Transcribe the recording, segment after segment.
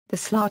The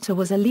Szlachta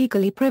was a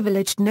legally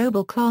privileged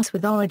noble class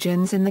with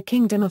origins in the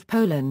Kingdom of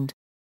Poland.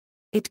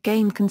 It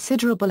gained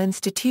considerable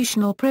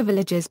institutional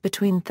privileges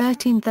between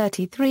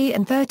 1333 and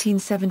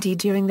 1370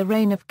 during the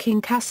reign of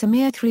King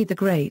Casimir III the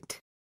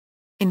Great.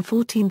 In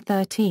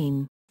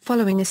 1413,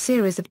 following a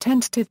series of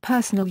tentative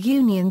personal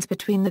unions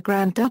between the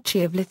Grand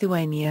Duchy of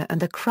Lithuania and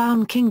the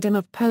Crown Kingdom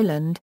of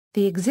Poland,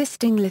 the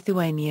existing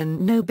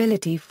Lithuanian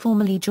nobility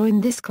formally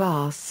joined this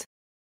class.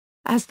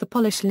 As the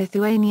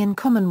Polish-Lithuanian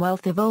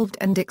Commonwealth evolved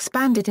and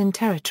expanded in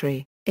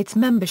territory, its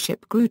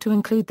membership grew to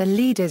include the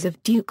leaders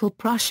of Ducal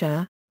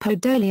Prussia,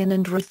 Podolian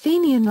and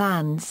Ruthenian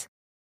lands.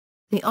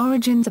 The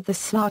origins of the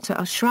Szlachta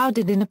are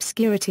shrouded in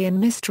obscurity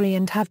and mystery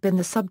and have been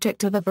the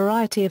subject of a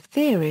variety of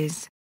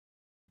theories.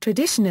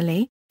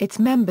 Traditionally, its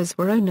members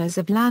were owners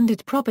of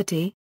landed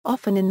property,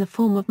 often in the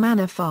form of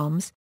manor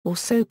farms, or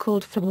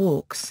so-called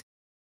folwarks.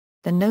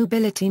 The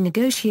nobility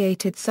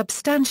negotiated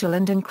substantial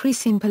and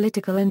increasing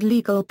political and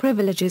legal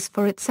privileges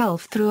for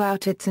itself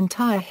throughout its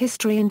entire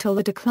history until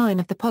the decline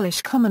of the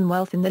Polish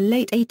Commonwealth in the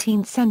late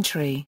 18th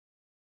century.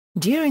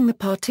 During the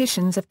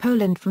partitions of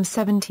Poland from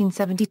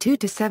 1772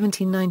 to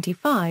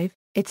 1795,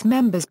 its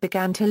members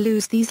began to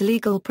lose these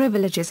legal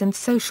privileges and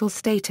social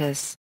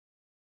status.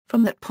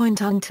 From that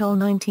point until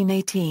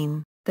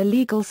 1918, the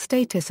legal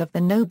status of the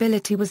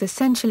nobility was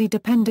essentially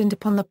dependent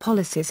upon the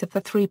policies of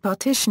the three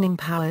partitioning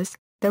powers,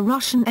 the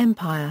Russian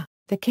Empire,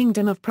 the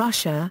Kingdom of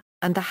Prussia,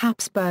 and the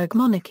Habsburg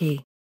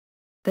monarchy.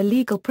 The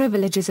legal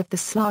privileges of the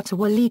Szlachta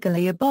were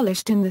legally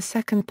abolished in the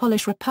Second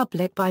Polish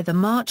Republic by the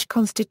March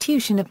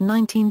Constitution of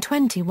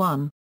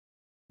 1921.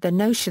 The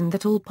notion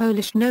that all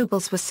Polish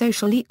nobles were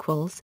social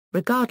equals,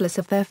 regardless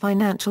of their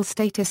financial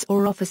status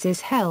or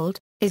offices held,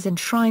 is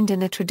enshrined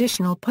in a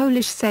traditional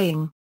Polish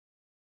saying.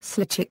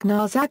 Slichik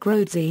na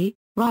zagrodzi,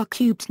 ra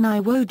kubt na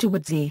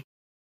wojowodzی.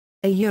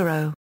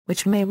 €,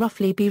 which may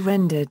roughly be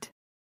rendered.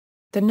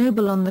 The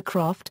noble on the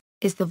croft,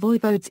 is the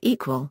voivode's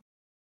equal.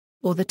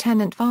 Or the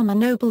tenant farmer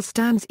noble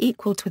stands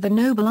equal to the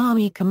noble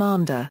army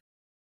commander.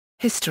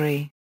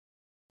 History.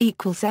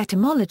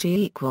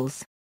 Etymology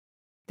equals.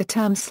 The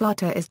term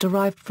Szlachta is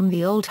derived from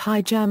the Old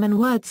High German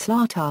word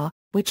Szlachta,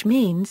 which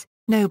means,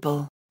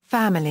 noble,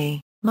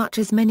 family, much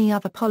as many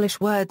other Polish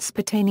words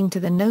pertaining to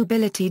the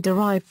nobility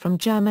derive from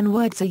German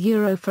words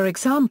for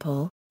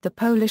example, the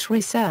Polish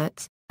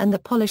reserts, and the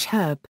Polish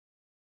herb.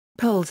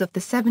 Poles of the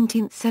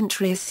 17th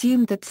century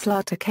assumed that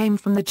Szlachta came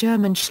from the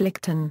German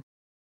Schlichten.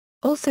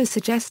 Also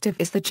suggestive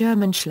is the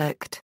German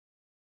Schlecht.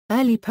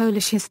 Early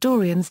Polish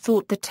historians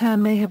thought the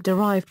term may have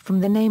derived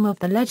from the name of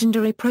the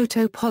legendary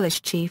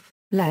Proto-Polish chief,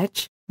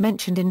 Lech,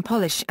 mentioned in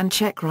Polish and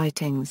Czech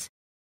writings.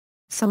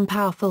 Some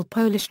powerful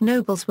Polish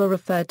nobles were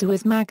referred to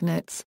as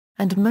magnates,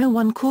 and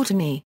Mowon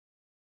Courtenay.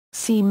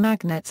 See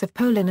Magnates of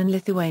Poland and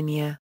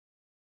Lithuania.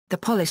 The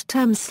Polish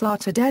term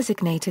Szlachta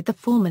designated the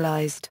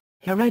formalized,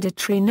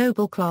 hereditary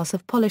noble class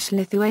of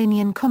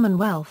Polish-Lithuanian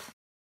Commonwealth.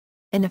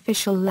 In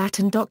official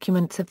Latin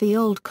documents of the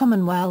Old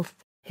Commonwealth,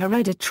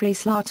 hereditary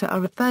Szlachta are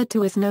referred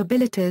to as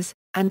nobilitas,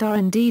 and are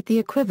indeed the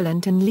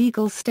equivalent in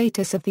legal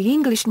status of the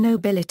English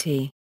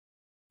nobility.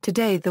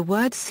 Today the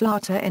word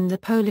Szlachta in the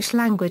Polish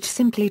language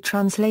simply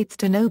translates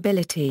to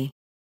nobility.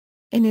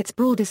 In its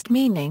broadest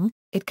meaning,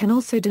 it can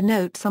also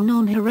denote some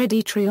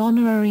non-hereditary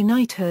honorary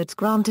knighthoods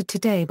granted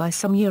today by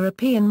some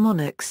European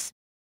monarchs.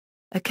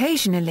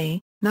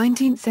 Occasionally,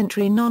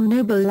 19th-century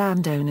non-noble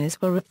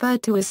landowners were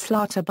referred to as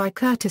Szlachta by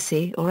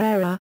courtesy or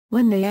era,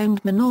 when they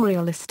owned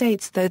manorial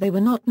estates though they were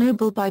not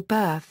noble by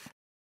birth.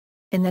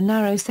 In the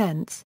narrow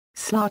sense,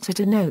 Szlachta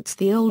denotes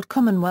the old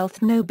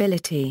Commonwealth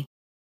nobility.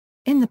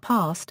 In the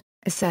past,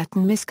 a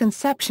certain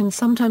misconception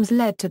sometimes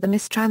led to the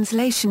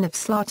mistranslation of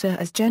Szlachta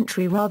as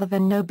gentry rather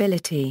than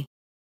nobility.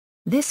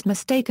 This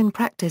mistaken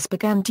practice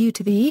began due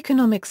to the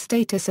economic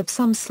status of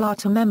some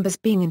Szlachta members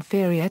being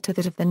inferior to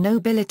that of the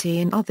nobility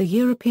in other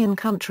European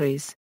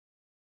countries.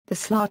 The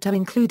Szlachta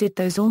included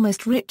those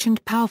almost rich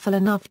and powerful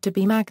enough to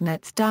be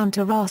magnates down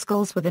to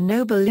rascals with a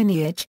noble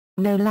lineage,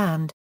 no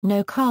land,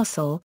 no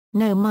castle,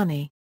 no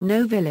money,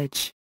 no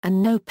village,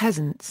 and no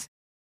peasants.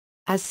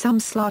 As some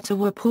Szlachta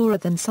were poorer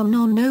than some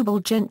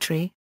non-noble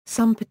gentry,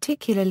 some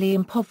particularly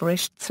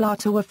impoverished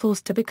Szlachta were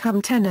forced to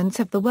become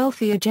tenants of the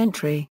wealthier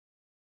gentry.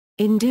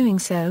 In doing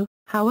so,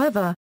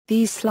 however,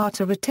 these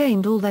Szlachta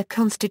retained all their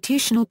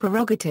constitutional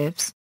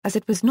prerogatives, as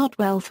it was not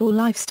wealth or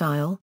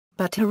lifestyle,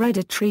 but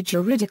hereditary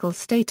juridical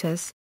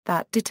status,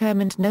 that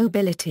determined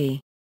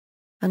nobility.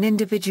 An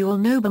individual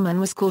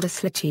nobleman was called a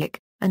Szlachik,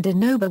 and a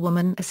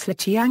noblewoman a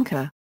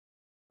Szlachianka.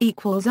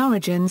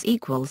 Origins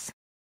equals.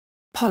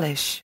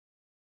 Polish.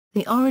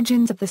 The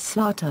origins of the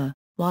Szlachta,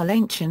 while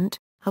ancient,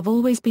 have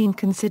always been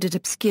considered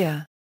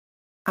obscure.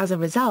 As a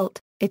result,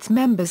 its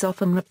members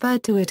often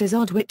referred to it as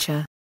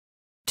Oddwicha.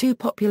 Two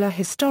popular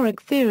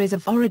historic theories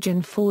of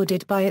origin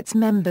forwarded by its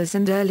members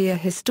and earlier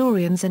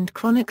historians and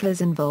chroniclers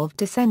involved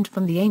descent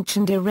from the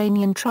ancient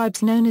Iranian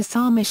tribes known as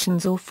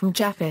Sarmatians or from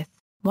Japheth,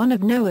 one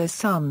of Noah's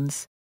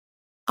sons.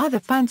 Other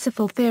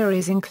fanciful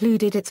theories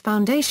included its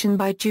foundation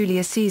by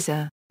Julius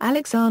Caesar,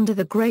 Alexander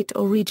the Great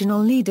or regional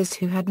leaders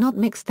who had not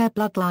mixed their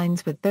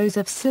bloodlines with those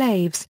of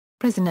slaves,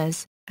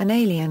 prisoners, and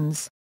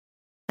aliens.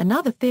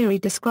 Another theory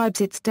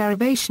describes its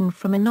derivation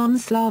from a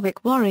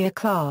non-Slavic warrior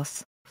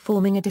class,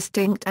 forming a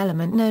distinct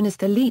element known as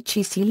the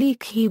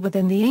Lechi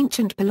within the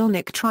ancient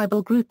Polonic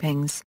tribal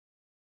groupings.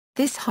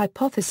 This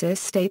hypothesis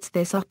states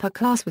this upper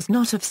class was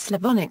not of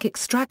Slavonic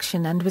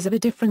extraction and was of a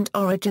different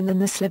origin than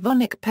the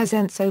Slavonic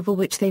peasants over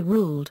which they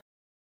ruled.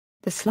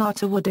 The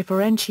Szlachta were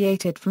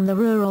differentiated from the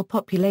rural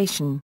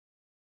population.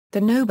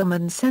 The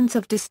nobleman's sense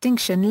of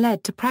distinction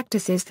led to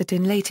practices that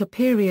in later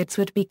periods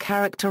would be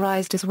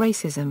characterized as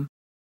racism.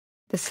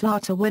 The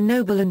Szlachta were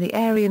noble in the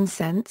Aryan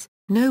sense,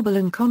 noble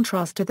in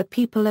contrast to the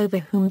people over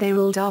whom they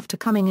ruled after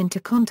coming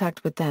into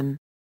contact with them.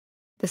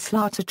 The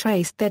Szlachta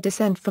traced their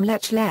descent from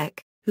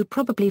Lech, who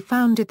probably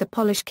founded the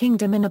Polish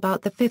kingdom in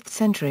about the 5th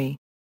century.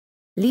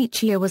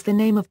 Lycia was the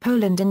name of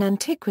Poland in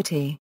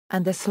antiquity,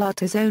 and the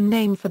Szlachta's own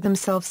name for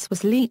themselves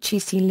was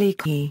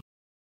Lechi.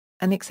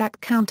 An exact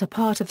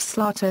counterpart of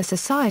Szlachta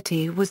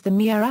society was the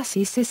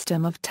Mierasy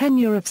system of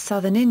tenure of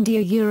southern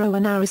India.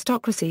 An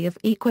aristocracy of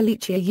equal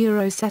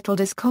Lycia settled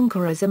as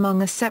conquerors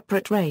among a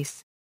separate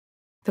race.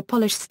 The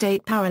Polish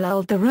state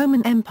paralleled the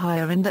Roman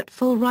Empire in that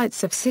full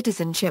rights of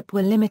citizenship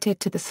were limited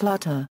to the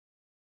Szlachta.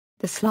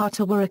 The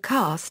Szlachta were a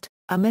caste,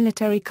 a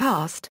military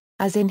caste,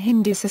 as in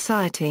Hindu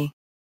society.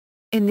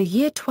 In the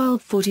year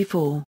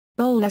 1244,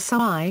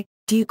 Bolesław,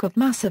 Duke of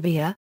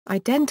Masovia,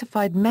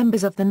 identified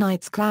members of the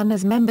Knights clan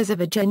as members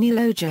of a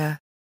genealogia.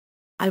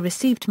 I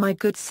received my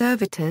good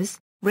servitors,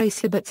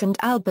 Racibats and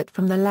Albert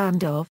from the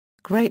land of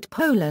Great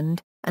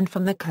Poland, and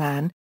from the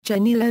clan,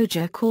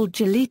 genealogia called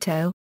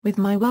Gelito, with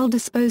my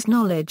well-disposed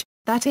knowledge,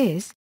 that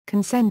is,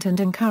 consent and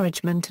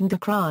encouragement and the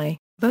cry,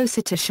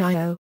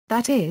 Vositashio,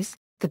 that is,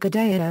 the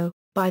Gadeo,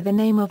 by the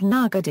name of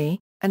Nagadi,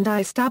 and I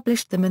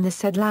established them in the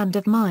said land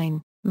of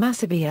mine,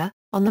 Masovia,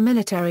 on the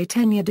military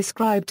tenure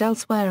described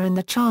elsewhere in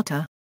the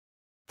Charter.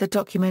 The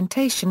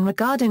documentation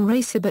regarding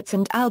Racibats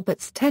and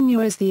Albert's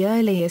tenure is the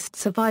earliest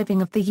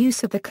surviving of the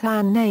use of the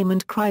clan name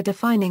and cry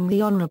defining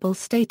the honorable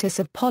status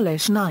of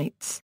Polish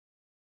knights.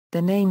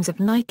 The names of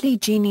knightly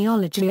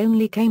genealogy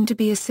only came to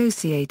be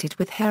associated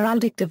with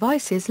heraldic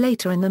devices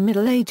later in the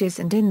Middle Ages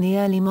and in the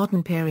early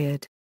modern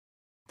period.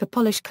 The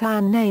Polish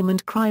clan name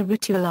and cry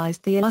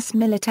ritualized the ius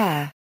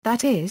militare,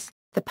 that is,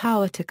 the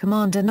power to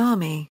command an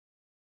army.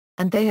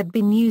 And they had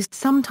been used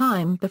some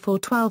time before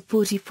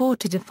 1244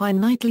 to define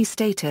knightly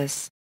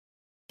status.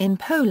 In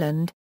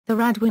Poland, the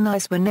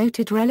Radwinites were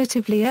noted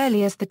relatively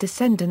early as the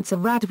descendants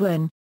of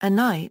Radwin, a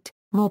knight,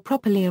 more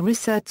properly a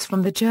Rycerz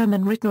from the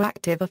German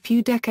retroactive a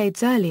few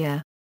decades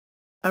earlier.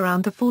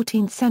 Around the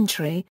 14th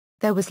century,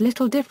 there was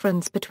little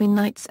difference between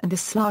knights and the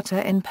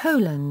Szlachta in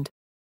Poland.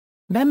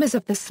 Members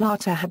of the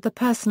Szlachta had the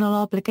personal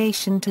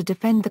obligation to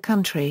defend the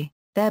country,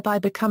 thereby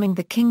becoming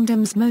the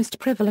kingdom's most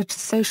privileged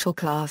social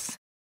class.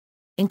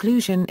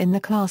 Inclusion in the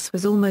class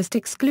was almost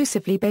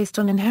exclusively based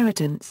on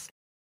inheritance.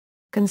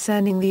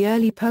 Concerning the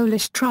early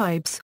Polish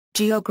tribes,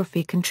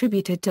 geography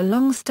contributed to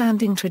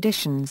long-standing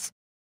traditions.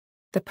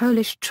 The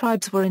Polish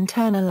tribes were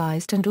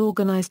internalized and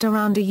organized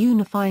around a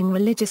unifying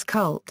religious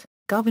cult,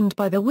 governed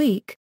by the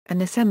weak,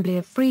 an assembly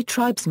of free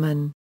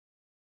tribesmen.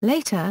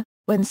 Later,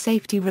 when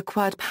safety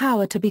required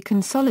power to be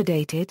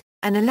consolidated,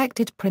 an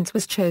elected prince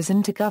was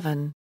chosen to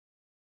govern.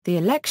 The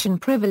election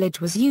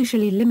privilege was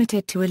usually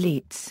limited to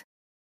elites.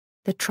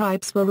 The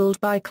tribes were ruled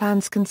by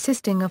clans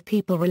consisting of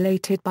people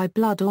related by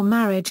blood or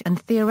marriage and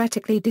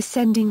theoretically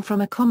descending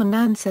from a common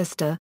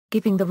ancestor,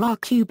 giving the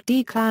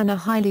Szlachta clan a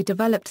highly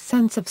developed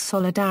sense of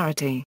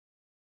solidarity.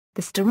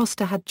 The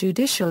Starosta had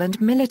judicial and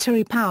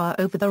military power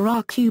over the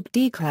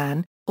Szlachta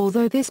clan,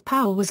 although this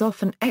power was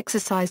often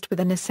exercised with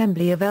an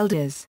assembly of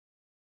elders.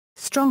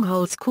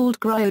 Strongholds called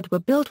grod were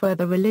built where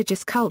the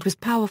religious cult was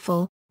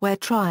powerful, where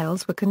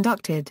trials were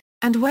conducted,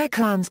 and where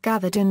clans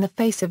gathered in the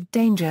face of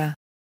danger.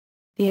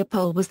 The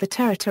Opole was the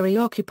territory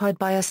occupied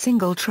by a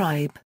single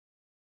tribe.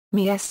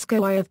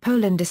 Mieszko I of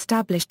Poland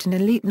established an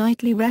elite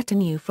knightly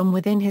retinue from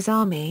within his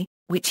army,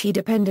 which he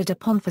depended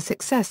upon for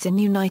success in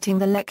uniting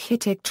the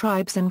Lechhitic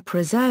tribes and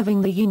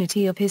preserving the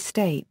unity of his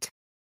state.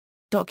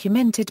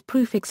 Documented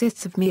proof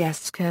exists of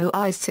Mieszko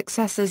I's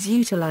successors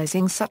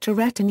utilizing such a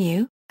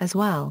retinue, as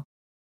well.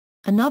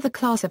 Another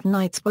class of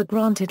knights were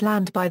granted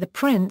land by the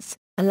prince,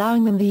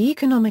 allowing them the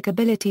economic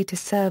ability to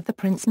serve the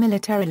prince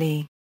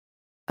militarily.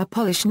 A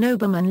Polish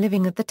nobleman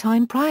living at the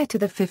time prior to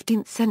the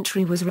 15th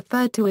century was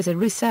referred to as a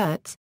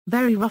Rycerz,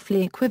 very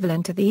roughly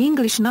equivalent to the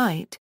English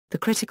knight, the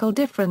critical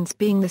difference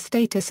being the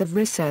status of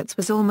Rycerz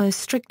was almost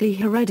strictly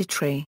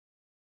hereditary.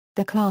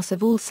 The class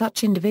of all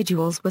such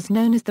individuals was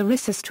known as the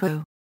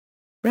Rycerstwo.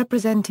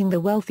 Representing the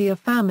wealthier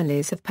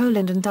families of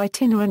Poland and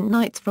itinerant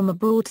knights from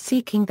abroad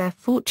seeking their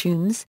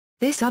fortunes,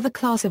 this other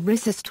class of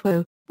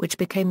Rycerstwo, which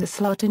became the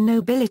Szlachta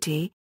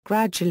nobility,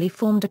 gradually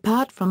formed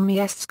apart from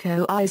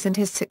Mieszko I's and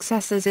his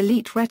successors'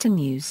 elite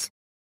retinues.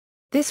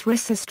 This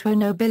Rycerstwo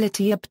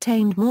nobility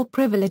obtained more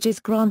privileges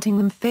granting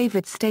them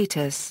favored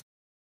status.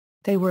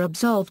 They were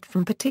absolved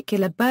from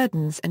particular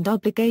burdens and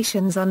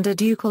obligations under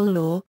ducal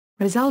law,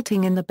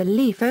 resulting in the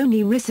belief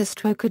only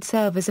Rycerstwo could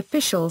serve as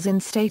officials in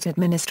state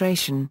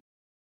administration.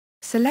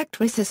 Select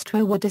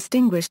Rysistwo were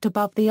distinguished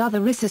above the other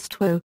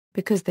Rysistwo,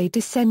 because they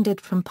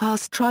descended from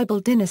past tribal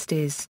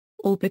dynasties,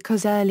 or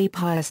because early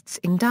Piasts'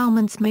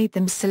 endowments made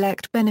them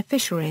select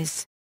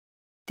beneficiaries.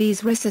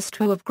 These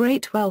Rysistwo of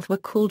great wealth were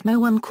called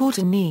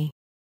Mouncourteni.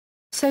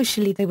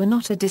 Socially they were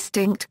not a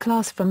distinct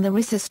class from the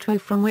Rysistwo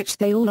from which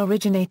they all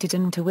originated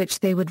and to which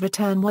they would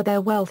return were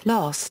their wealth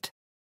lost.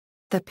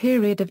 The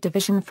period of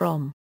division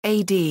from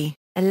AD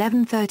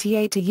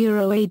 1138 to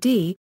Euro AD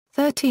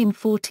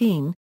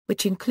 1314,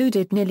 which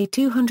included nearly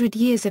 200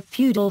 years of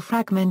feudal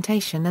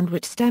fragmentation and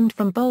which stemmed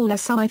from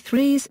Bolesław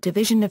III's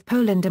division of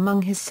Poland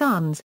among his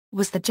sons,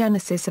 was the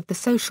genesis of the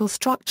social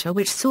structure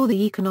which saw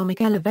the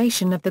economic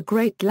elevation of the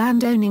great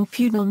land-owning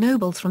feudal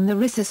nobles from the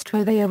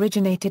Rysistwo they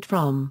originated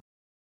from.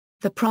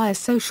 The prior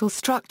social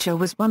structure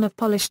was one of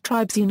Polish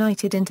tribes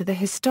united into the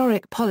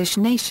historic Polish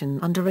nation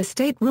under a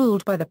state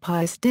ruled by the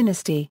Piast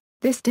dynasty,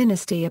 this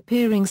dynasty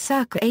appearing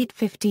circa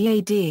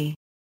 850 AD.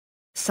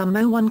 Some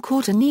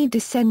Mouncourteni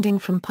descending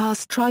from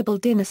past tribal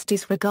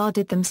dynasties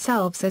regarded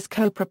themselves as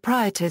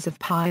co-proprietors of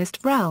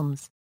Piast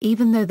realms,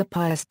 even though the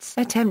Piasts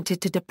attempted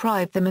to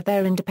deprive them of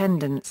their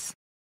independence.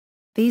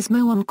 These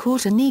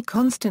Mouncourteni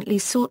constantly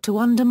sought to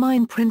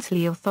undermine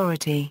princely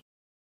authority.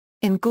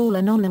 In Gaul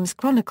Anonym's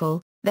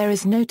Chronicle, there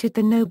is noted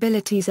the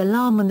nobility's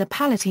alarm when the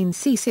Palatine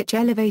Cesic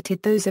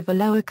elevated those of a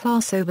lower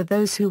class over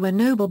those who were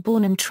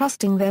noble-born,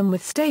 entrusting them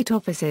with state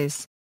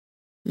offices.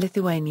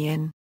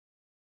 Lithuanian.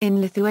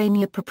 In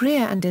Lithuania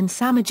Propria and in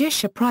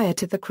Samogitia prior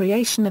to the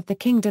creation of the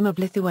Kingdom of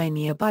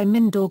Lithuania by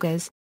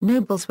Mindaugas,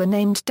 nobles were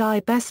named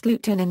Die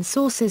Bestluten in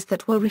sources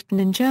that were written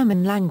in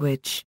German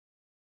language.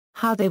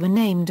 How they were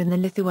named in the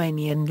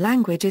Lithuanian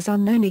language is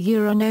unknown.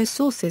 No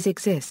sources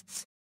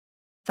exists.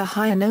 The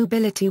higher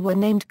nobility were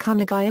named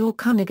Kunigai or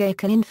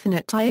Kunigaica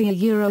infinite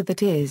Euro,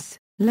 that is,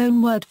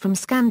 loan word from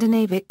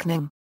Scandinavic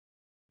kning.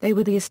 They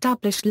were the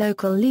established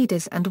local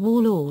leaders and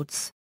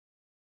warlords.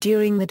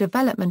 During the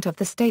development of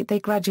the state they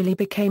gradually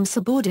became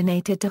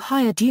subordinated to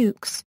higher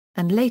dukes,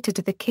 and later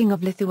to the King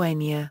of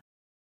Lithuania.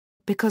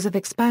 Because of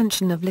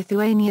expansion of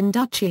Lithuanian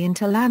duchy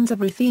into lands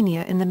of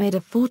Ruthenia in the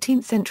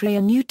mid-14th century,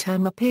 a new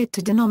term appeared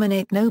to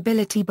denominate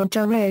nobility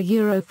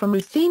Euro from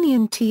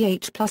Ruthenian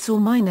th plus or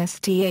minus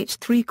th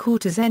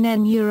 3/4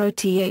 nn euro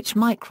th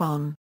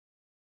micron.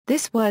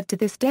 This word to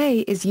this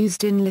day is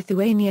used in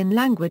Lithuanian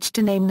language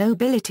to name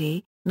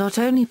nobility, not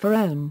only for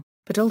own,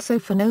 but also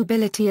for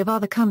nobility of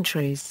other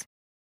countries.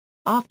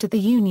 After the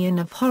union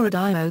of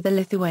Horodimo, the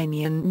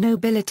Lithuanian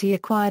nobility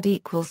acquired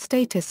equal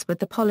status with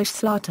the Polish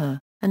Szlachta,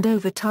 and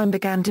over time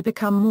began to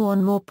become more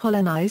and more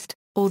Polonized,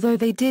 although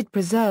they did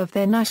preserve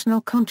their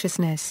national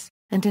consciousness,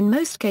 and in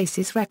most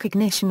cases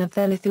recognition of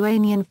their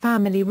Lithuanian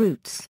family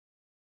roots.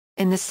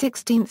 In the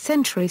 16th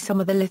century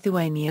some of the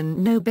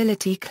Lithuanian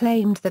nobility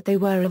claimed that they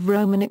were of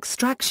Roman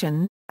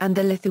extraction, and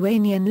the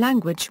Lithuanian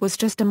language was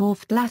just a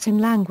morphed Latin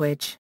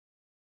language.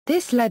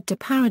 This led to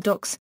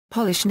paradox.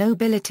 Polish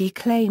nobility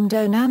claimed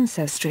own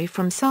ancestry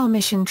from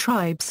Sarmatian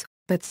tribes,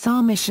 but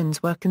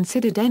Sarmatians were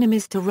considered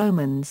enemies to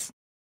Romans.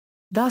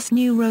 Thus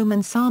new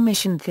Roman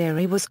Sarmatian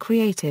theory was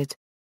created.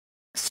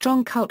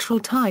 Strong cultural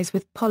ties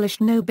with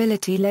Polish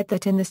nobility led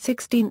that in the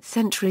 16th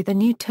century the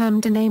new term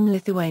to name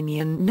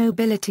Lithuanian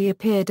nobility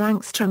appeared,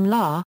 Angstrom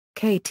la,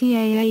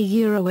 ktaa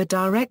euro, a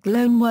direct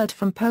loan word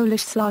from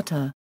Polish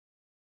Szlachta.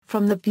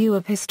 From the view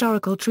of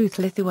historical truth,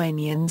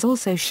 Lithuanians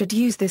also should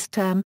use this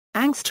term,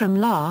 Angstrom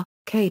la,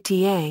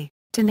 kta,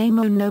 to name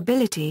own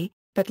nobility,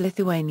 but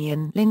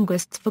Lithuanian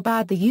linguists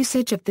forbade the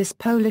usage of this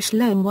Polish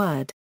loan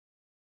word.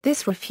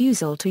 This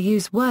refusal to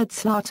use word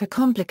Szlachta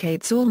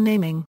complicates all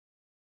naming.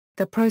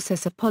 The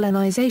process of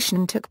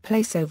Polonization took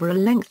place over a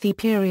lengthy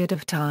period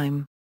of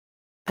time.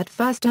 At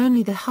first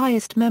only the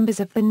highest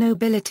members of the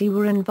nobility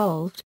were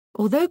involved,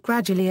 although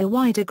gradually a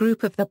wider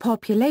group of the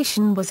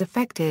population was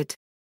affected.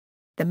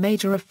 The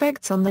major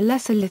effects on the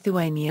lesser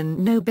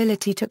Lithuanian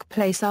nobility took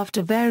place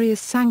after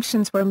various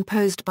sanctions were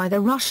imposed by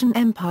the Russian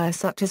Empire,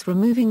 such as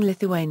removing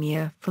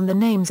Lithuania from the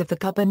names of the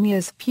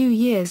governors few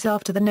years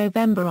after the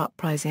November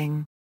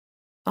uprising.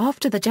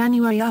 After the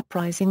January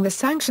uprising the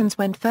sanctions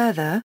went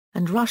further,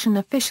 and Russian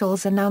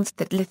officials announced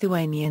that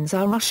Lithuanians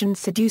are Russians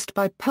seduced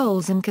by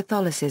Poles and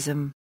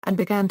Catholicism, and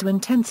began to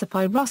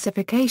intensify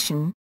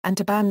Russification, and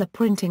to ban the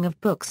printing of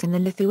books in the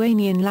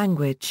Lithuanian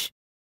language.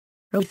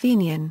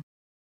 Ruthenian.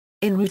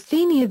 In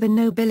Ruthenia the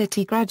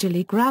nobility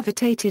gradually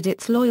gravitated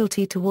its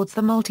loyalty towards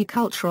the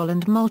multicultural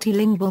and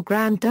multilingual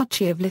Grand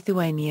Duchy of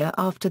Lithuania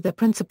after the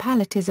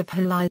principalities of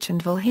Halyach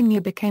and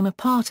Volhynia became a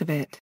part of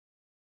it.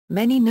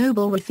 Many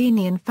noble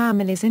Ruthenian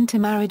families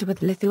intermarried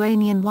with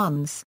Lithuanian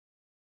ones.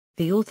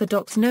 The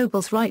Orthodox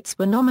nobles' rights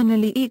were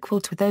nominally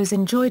equal to those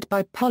enjoyed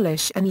by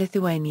Polish and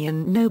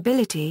Lithuanian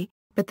nobility,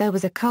 but there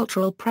was a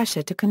cultural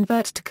pressure to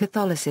convert to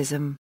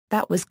Catholicism,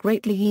 that was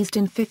greatly eased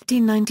in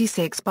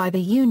 1596 by the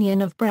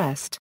Union of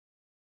Brest.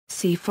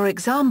 See for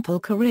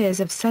example careers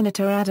of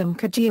Senator Adam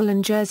Kajiel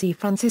and Jerzy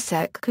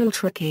Franciszek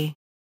Kulczycki.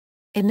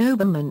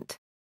 Ennoblement.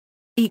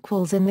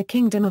 Equals in the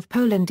Kingdom of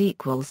Poland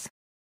equals.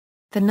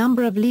 The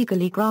number of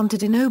legally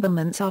granted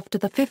ennoblements after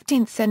the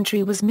 15th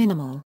century was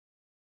minimal.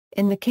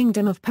 In the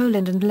Kingdom of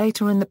Poland and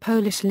later in the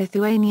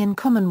Polish-Lithuanian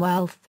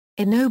Commonwealth,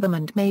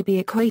 ennoblement may be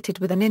equated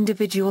with an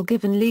individual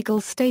given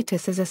legal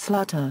status as a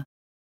Szlachta.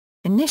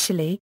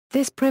 Initially,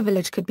 this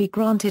privilege could be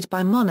granted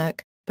by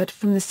monarch, but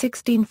from the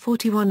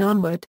 1641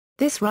 onward,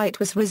 this right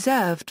was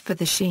reserved for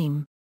the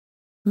sheme.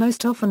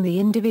 Most often the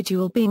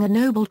individual being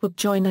ennobled would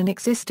join an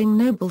existing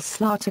noble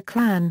Szlachta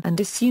clan and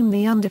assume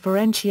the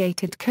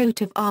undifferentiated coat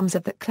of arms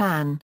of that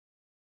clan.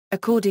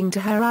 According to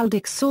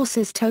heraldic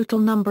sources, total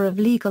number of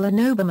legal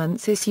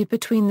ennoblements issued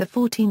between the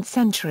 14th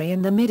century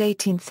and the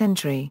mid-18th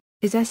century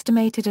is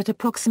estimated at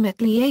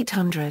approximately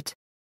 800.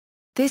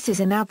 This is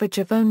an average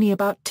of only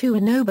about 2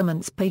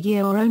 ennoblements per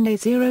year, or only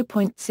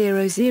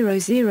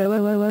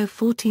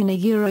 0.00000014 a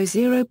year,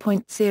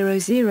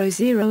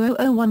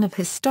 0.000001 of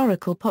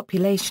historical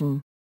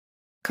population.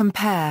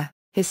 Compare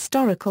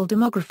historical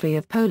demography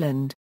of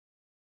Poland.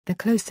 The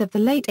close of the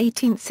late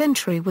 18th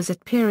century was a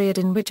period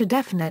in which a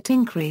definite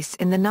increase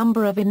in the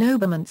number of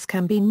ennoblements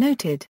can be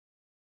noted.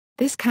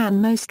 This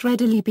can most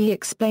readily be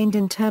explained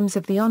in terms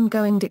of the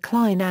ongoing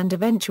decline and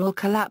eventual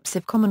collapse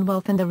of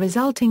Commonwealth and the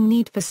resulting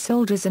need for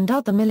soldiers and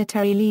other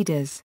military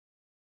leaders.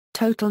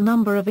 Total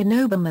number of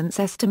ennoblements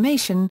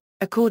estimation,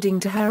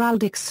 according to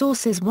heraldic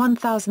sources,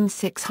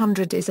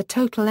 1,600 is a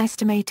total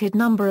estimated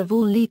number of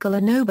all legal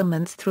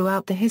ennoblements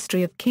throughout the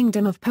history of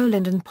Kingdom of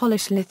Poland and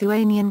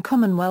Polish-Lithuanian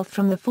Commonwealth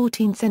from the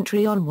 14th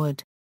century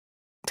onward.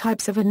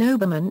 Types of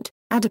ennoblement: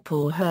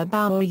 adapor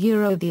herbau or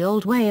euro, the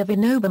old way of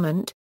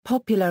ennoblement,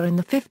 popular in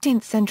the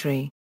 15th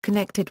century,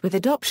 connected with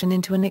adoption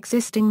into an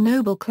existing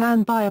noble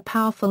clan by a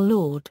powerful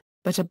lord,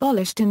 but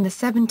abolished in the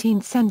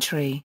 17th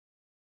century.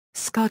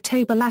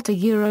 Scartabulata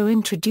euro,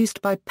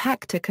 introduced by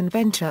Pacta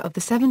Conventia of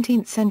the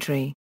 17th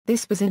century,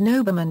 this was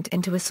ennoblement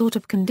into a sort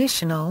of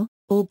conditional,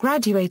 or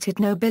graduated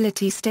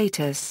nobility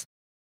status.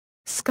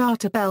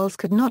 Scartabels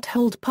could not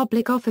hold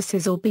public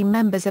offices or be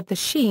members of the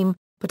sheme,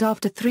 but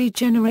after 3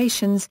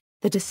 generations,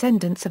 the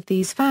descendants of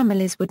these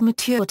families would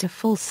mature to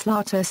full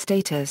Szlachta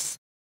status.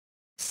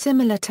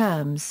 Similar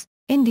terms: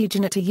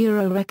 indigenate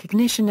euro,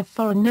 recognition of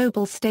foreign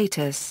noble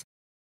status.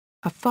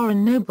 A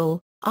foreign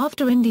noble,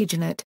 after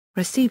indigenate,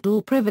 received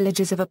all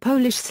privileges of a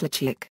Polish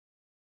Szlachta.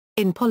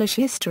 In Polish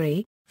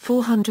history,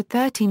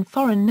 413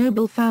 foreign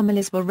noble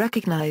families were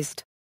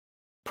recognized.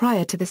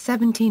 Prior to the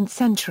 17th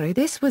century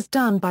this was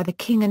done by the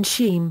king and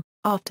sheme,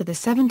 after the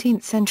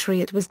 17th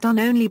century it was done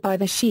only by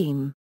the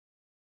sheme.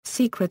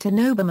 Secret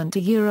ennoblement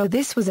euro,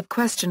 this was of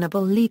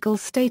questionable legal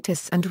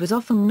status and was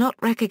often not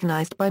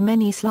recognized by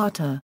many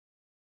Szlachta.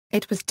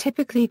 It was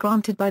typically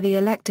granted by the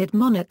elected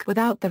monarch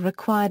without the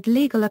required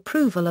legal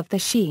approval of the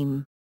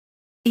sheme.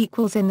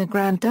 In the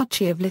Grand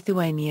Duchy of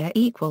Lithuania.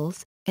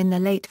 In the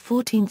late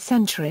 14th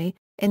century,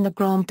 in the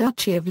Grand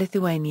Duchy of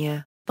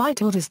Lithuania,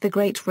 Vytautas the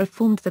Great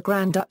reformed the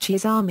Grand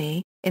Duchy's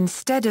army.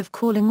 Instead of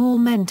calling all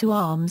men to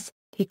arms,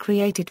 he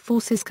created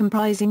forces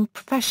comprising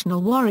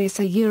professional warriors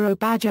euro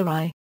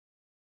bajorai.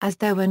 As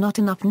there were not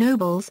enough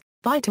nobles,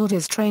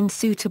 Vytautas trained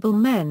suitable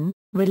men,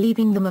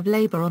 relieving them of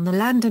labor on the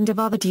land and of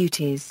other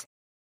duties.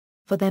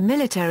 For their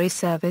military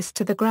service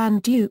to the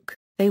Grand Duke,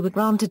 they were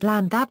granted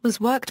land that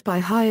was worked by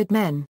hired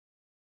men.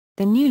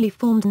 The newly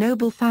formed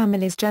noble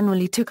families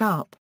generally took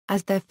up,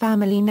 as their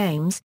family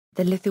names,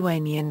 the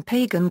Lithuanian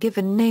pagan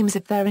given names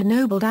of their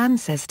ennobled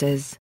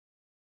ancestors.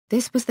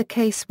 This was the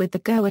case with the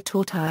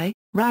Goatautai,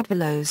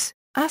 Radvilos,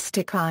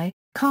 Astikai,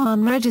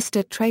 Khan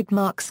registered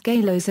trademark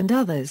Skalos and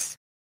others.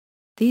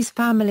 These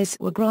families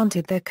were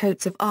granted their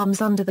coats of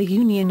arms under the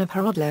Union of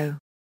Horodlo.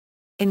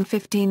 In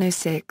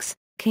 1506,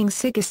 King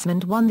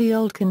Sigismund I the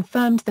Old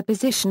confirmed the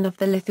position of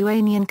the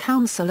Lithuanian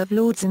Council of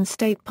Lords in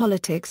state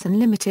politics and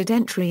limited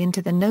entry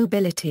into the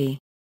nobility.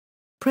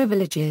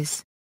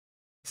 Privileges.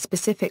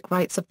 Specific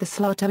rights of the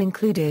Szlachta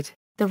included,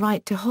 the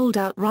right to hold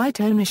outright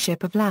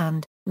ownership of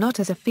land, not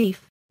as a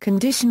fief,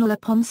 conditional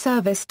upon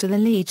service to the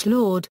liege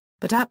lord,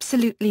 but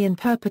absolutely in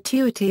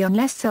perpetuity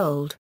unless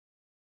sold.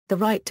 The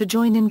right to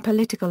join in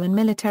political and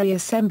military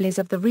assemblies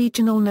of the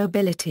regional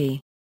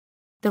nobility.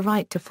 The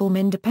right to form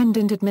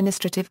independent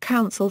administrative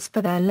councils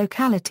for their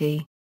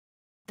locality.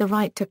 The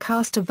right to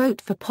cast a vote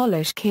for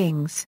Polish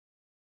kings.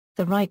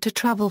 The right to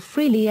travel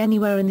freely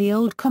anywhere in the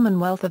old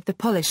Commonwealth of the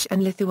Polish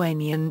and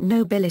Lithuanian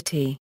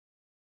nobility.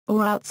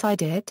 Or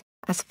outside it,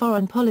 as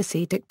foreign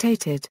policy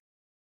dictated.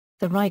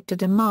 The right to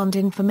demand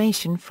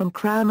information from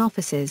crown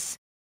offices.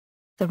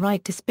 The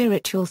right to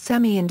spiritual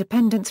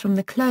semi-independence from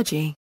the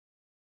clergy.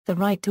 The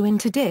right to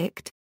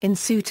interdict, in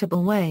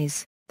suitable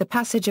ways, the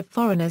passage of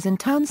foreigners and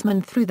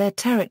townsmen through their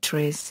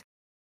territories.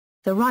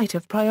 The right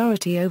of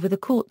priority over the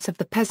courts of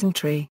the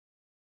peasantry.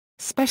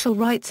 Special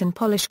rights in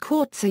Polish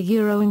courts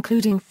euro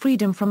including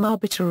freedom from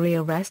arbitrary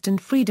arrest and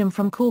freedom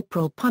from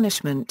corporal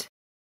punishment.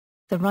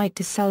 The right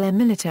to sell their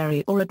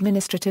military or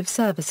administrative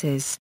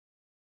services.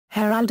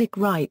 Heraldic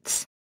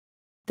rights.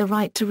 The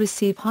right to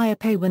receive higher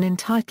pay when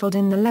entitled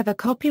in the lever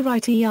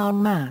copyright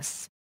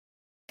mass.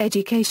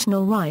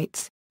 Educational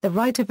rights, the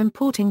right of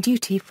importing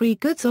duty-free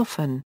goods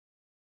often.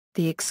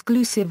 The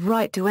exclusive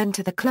right to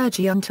enter the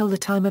clergy until the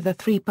time of the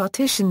 3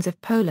 partitions of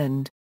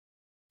Poland.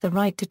 The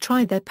right to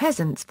try their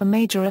peasants for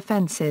major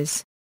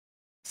offences.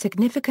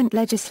 Significant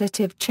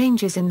legislative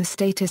changes in the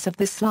status of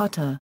the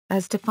Szlachta,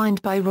 as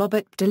defined by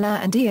Robert Bdler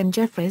and Ian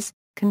Jeffreys,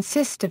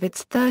 consist of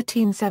its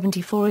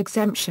 1374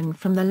 exemption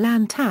from the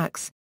land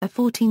tax, a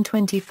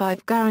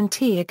 1425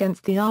 guarantee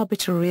against the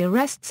arbitrary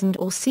arrests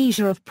and/or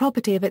seizure of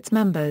property of its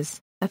members,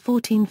 a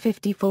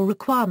 1454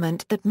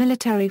 requirement that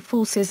military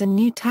forces and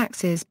new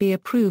taxes be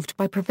approved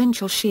by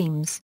provincial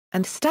schemes,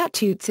 and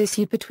statutes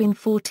issued between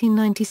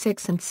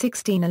 1496 and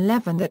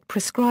 1611 that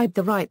prescribe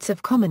the rights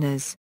of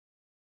commoners.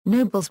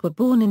 Nobles were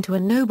born into a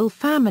noble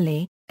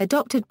family,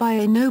 adopted by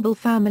a noble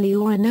family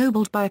or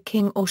ennobled by a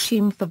king or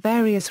scheme for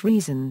various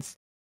reasons.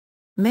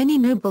 Many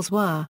nobles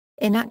were,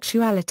 in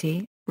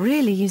actuality,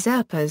 really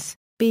usurpers,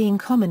 being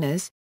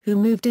commoners, who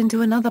moved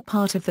into another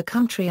part of the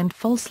country and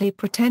falsely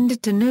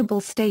pretended to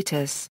noble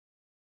status.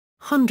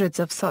 Hundreds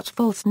of such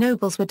false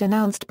nobles were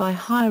denounced by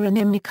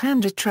Hieronym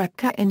Nicandre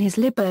Trepka in his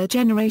Liber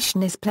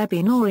Generationis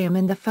Plebeianorum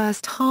in the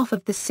first half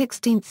of the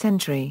 16th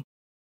century.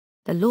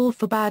 The law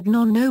forbade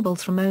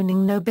non-nobles from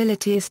owning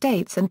nobility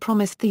estates and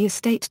promised the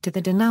estate to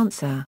the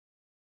denouncer.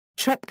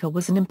 Trepka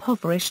was an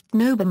impoverished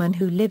nobleman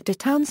who lived a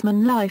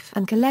townsman life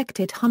and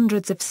collected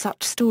hundreds of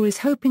such stories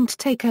hoping to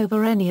take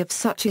over any of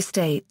such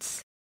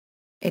estates.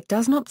 It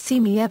does not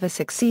seem he ever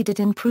succeeded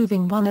in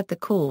proving one at the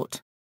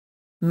court.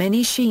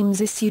 Many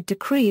schemes issued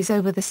decrees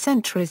over the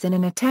centuries in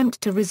an attempt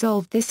to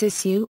resolve this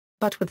issue,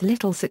 but with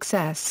little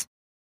success.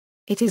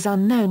 It is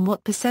unknown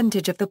what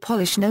percentage of the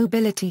Polish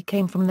nobility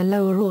came from the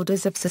lower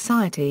orders of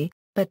society,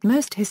 but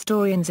most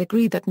historians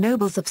agree that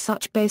nobles of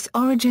such base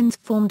origins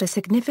formed a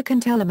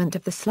significant element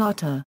of the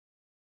Szlachta.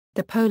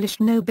 The Polish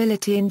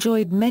nobility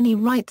enjoyed many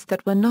rights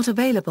that were not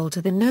available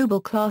to the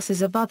noble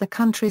classes of other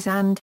countries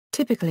and,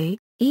 typically,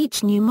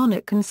 each new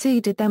monarch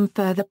conceded them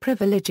further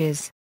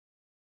privileges.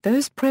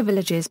 Those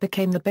privileges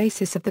became the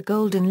basis of the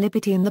Golden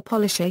Liberty in the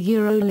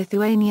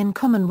Polish-Euro-Lithuanian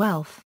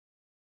Commonwealth.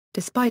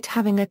 Despite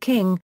having a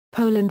king,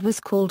 Poland was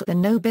called the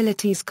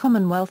Nobility's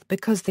Commonwealth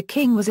because the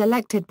king was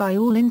elected by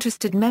all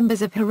interested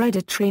members of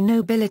hereditary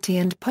nobility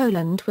and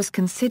Poland was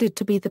considered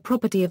to be the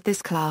property of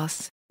this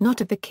class, not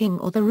of the king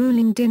or the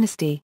ruling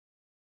dynasty.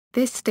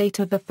 This state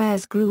of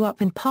affairs grew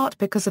up in part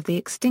because of the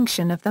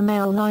extinction of the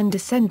male line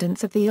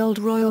descendants of the old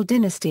royal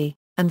dynasty,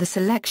 and the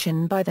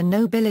selection by the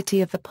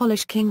nobility of the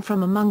Polish king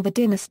from among the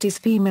dynasty's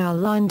female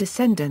line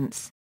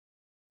descendants.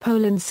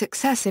 Poland's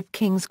successive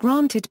kings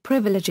granted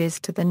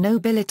privileges to the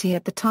nobility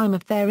at the time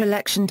of their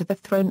election to the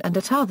throne and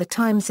at other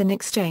times in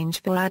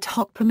exchange for ad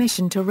hoc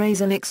permission to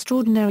raise an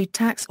extraordinary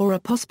tax or a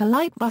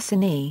pospolite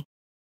buciny.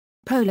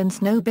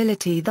 Poland's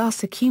nobility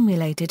thus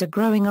accumulated a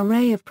growing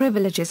array of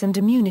privileges and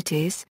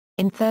immunities.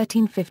 In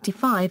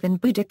 1355 in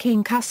Buda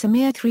King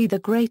Casimir III the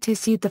Great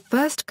issued the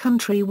first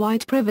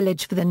country-wide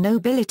privilege for the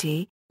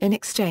nobility, in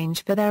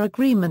exchange for their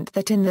agreement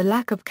that in the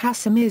lack of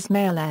Casimir's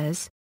male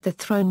heirs, the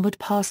throne would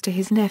pass to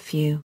his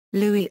nephew,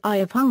 Louis I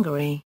of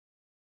Hungary.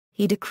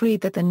 He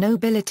decreed that the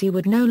nobility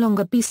would no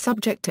longer be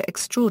subject to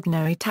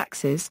extraordinary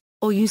taxes,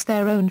 or use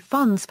their own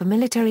funds for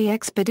military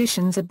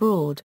expeditions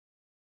abroad.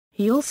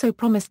 He also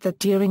promised that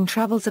during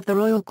travels of the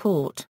royal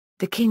court,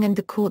 the king and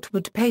the court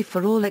would pay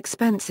for all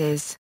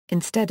expenses,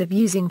 instead of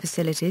using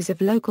facilities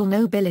of local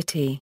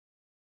nobility.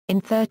 In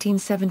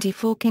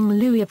 1374 King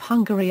Louis of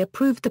Hungary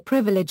approved the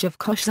privilege of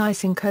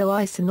koszycz and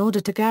koisz in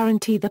order to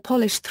guarantee the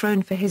Polish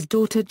throne for his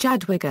daughter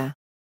Jadwiga.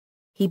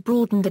 He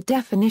broadened the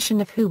definition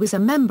of who was a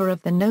member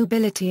of the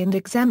nobility and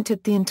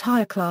exempted the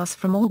entire class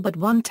from all but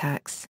one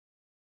tax.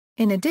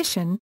 In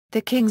addition,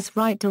 the king's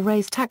right to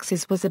raise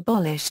taxes was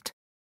abolished.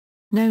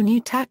 No new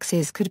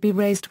taxes could be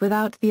raised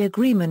without the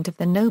agreement of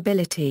the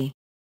nobility.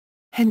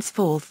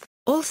 Henceforth,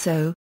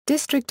 also,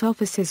 district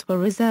offices were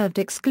reserved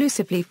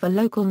exclusively for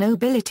local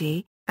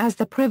nobility, as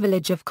the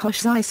privilege of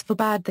koszycz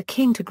forbade the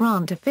king to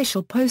grant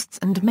official posts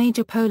and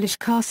major Polish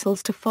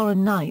castles to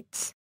foreign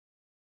knights.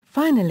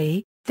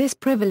 Finally, this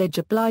privilege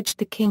obliged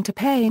the king to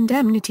pay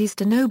indemnities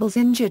to nobles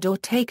injured or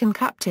taken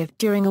captive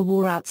during a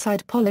war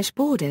outside Polish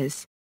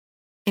borders.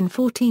 In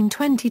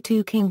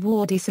 1422 King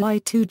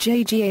Władysław II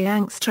Jga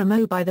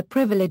Angstrom by the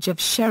privilege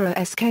of shrouded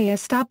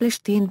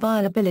established the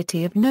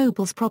inviolability of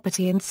nobles'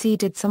 property and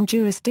ceded some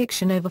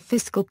jurisdiction over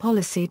fiscal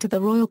policy to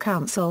the royal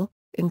council,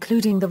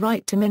 including the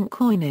right to mint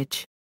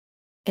coinage.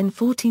 In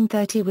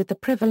 1430 with the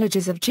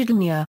privileges of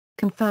Gdynia,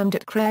 confirmed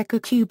at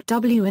Kraków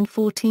W in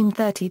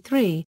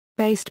 1433,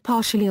 based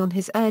partially on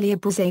his earlier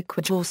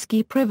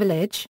Brzeziawski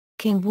privilege,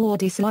 King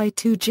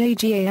Władysław II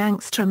Jga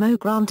Angstrom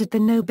granted the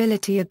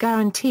nobility a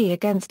guarantee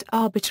against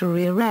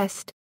arbitrary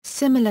arrest,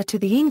 similar to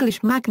the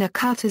English Magna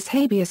Carta's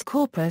habeas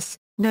corpus,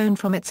 known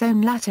from its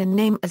own Latin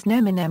name as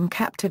nominem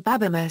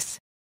captivabimus.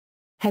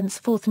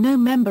 Henceforth no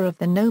member of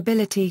the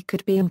nobility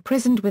could be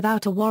imprisoned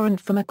without a warrant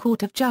from a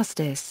court of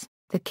justice.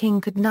 The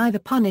king could neither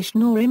punish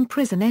nor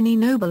imprison any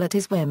noble at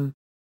his whim.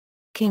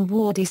 King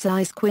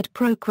Władysław's quid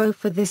pro quo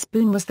for this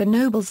boon was the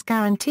noble's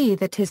guarantee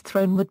that his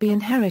throne would be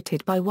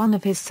inherited by one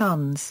of his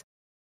sons.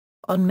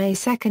 On May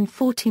 2,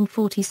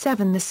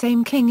 1447 the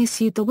same king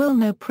issued the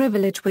Wilno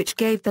privilege which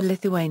gave the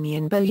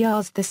Lithuanian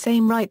boyars the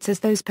same rights as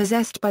those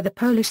possessed by the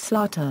Polish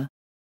Szlachta.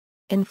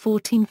 In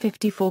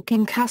 1454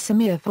 King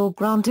Casimir IV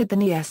granted the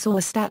Nyassa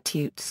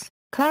Statutes,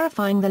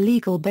 clarifying the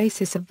legal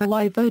basis of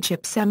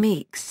voivodeship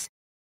semiques.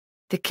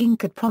 The king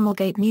could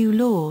promulgate new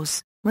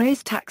laws,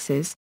 raise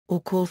taxes,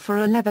 or call for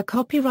a levy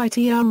copyright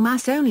en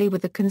masse only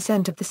with the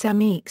consent of the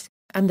semiques,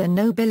 and the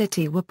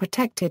nobility were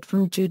protected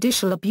from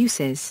judicial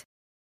abuses.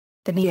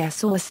 The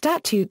Nyassa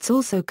Statutes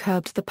also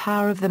curbed the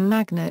power of the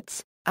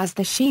magnates, as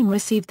the Sejm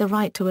received the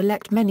right to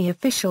elect many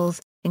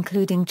officials,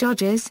 including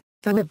judges,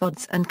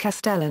 voivodes and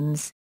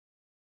castellans.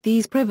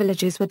 These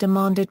privileges were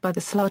demanded by the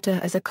Szlachta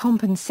as a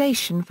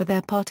compensation for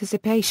their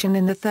participation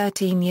in the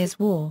 13 Years'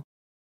 War.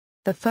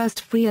 The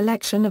first free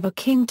election of a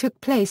king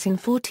took place in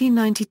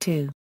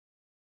 1492.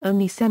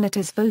 Only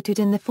senators voted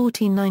in the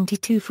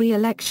 1492 free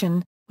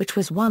election, which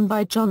was won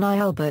by John I.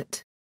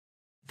 Albert.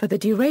 For the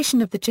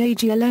duration of the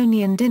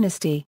Jagiellonian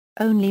dynasty,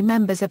 only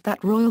members of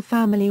that royal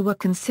family were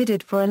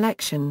considered for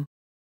election.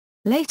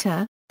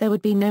 Later, there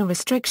would be no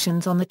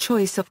restrictions on the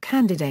choice of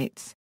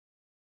candidates.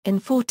 In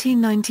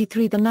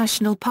 1493 the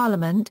National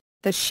Parliament,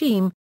 the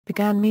Sejm,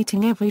 began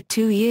meeting every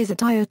 2 years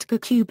at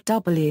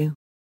Attribution.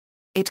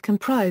 It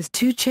comprised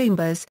 2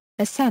 chambers,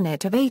 a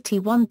senate of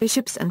 81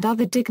 bishops and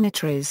other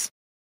dignitaries,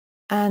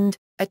 and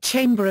a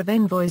chamber of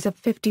envoys of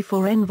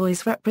 54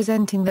 envoys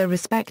representing their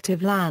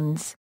respective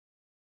lands.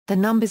 The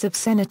numbers of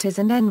senators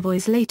and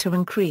envoys later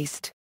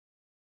increased.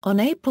 On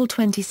April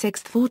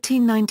 26,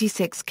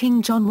 1496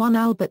 King John I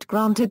Albert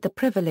granted the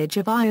privilege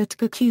of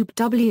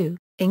Attribution,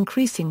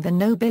 increasing the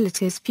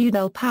nobility's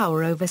feudal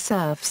power over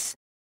serfs.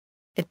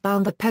 It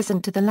bound the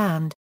peasant to the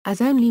land, as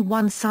only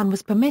one son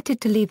was permitted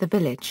to leave the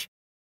village.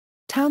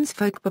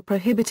 Townsfolk were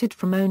prohibited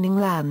from owning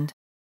land,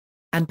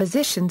 and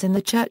positions in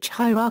the church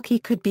hierarchy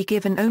could be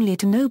given only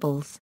to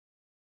nobles.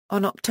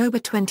 On October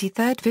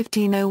 23,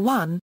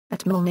 1501,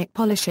 at Melnik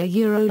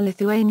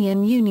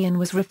Polish-Euro-Lithuanian Union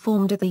was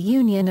reformed at the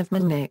Union of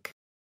Melnik.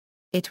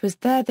 It was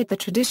there that the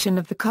tradition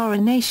of the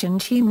coronation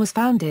Sejm was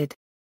founded.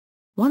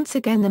 Once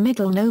again the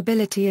middle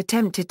nobility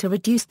attempted to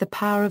reduce the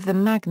power of the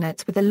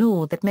magnates with a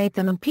law that made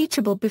them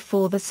impeachable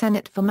before the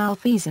Senate for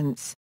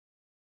malfeasance.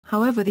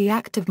 However, the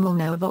Act of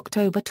Melno of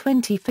October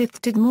 25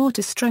 did more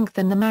to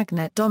strengthen the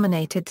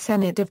magnate-dominated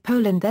Senate of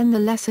Poland than the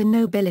lesser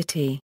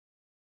nobility.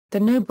 The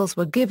nobles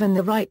were given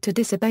the right to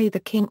disobey the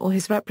king or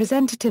his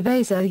representative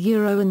Asa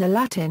Euro in the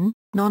Latin,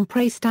 non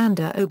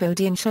praestanda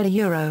obedientia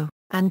Euro,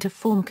 and to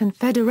form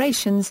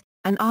confederations,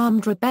 an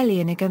armed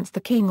rebellion against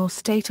the king or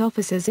state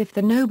officers if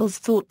the nobles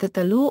thought that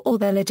the law or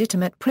their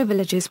legitimate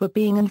privileges were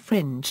being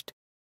infringed.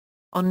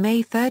 On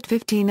May 3,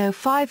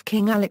 1505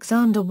 King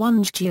Alexander I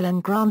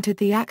Jagiellon granted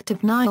the Act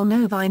of Nihil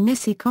Novi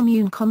Nisi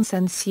Commune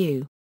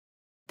Consensu.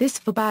 This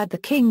forbade the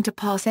king to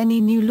pass any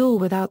new law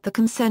without the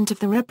consent of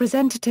the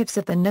representatives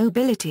of the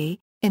nobility,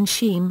 in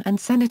Sejm and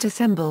Senate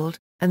assembled,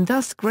 and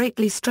thus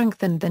greatly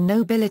strengthened the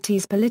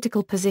nobility's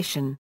political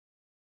position.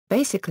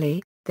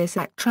 Basically, this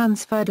act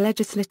transferred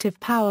legislative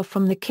power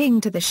from the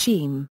king to the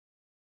Sejm.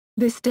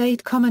 This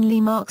date commonly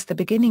marks the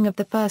beginning of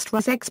the First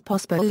Res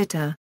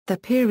Expospolita, the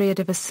period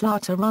of a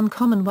Szlachta-run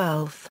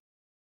commonwealth.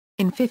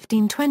 In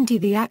 1520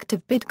 the Act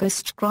of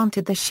Bydgoszcz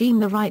granted the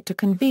Sejm the right to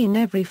convene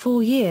every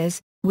 4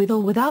 years, with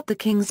or without the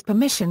king's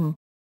permission.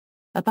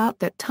 About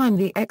that time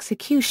the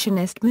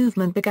executionist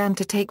movement began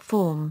to take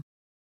form.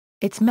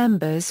 Its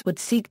members would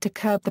seek to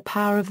curb the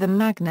power of the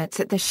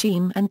magnates at the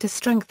Sejm and to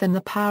strengthen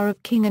the power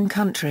of king and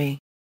country.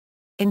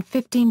 In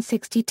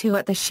 1562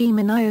 at the Sejm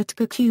in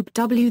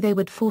Attribution they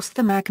would force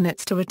the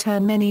magnates to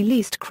return many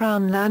leased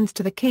crown lands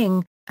to the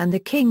king, and the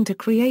king to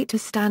create a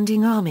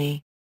standing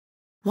army.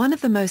 One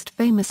of the most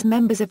famous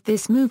members of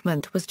this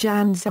movement was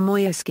Jan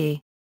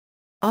Zamoyski.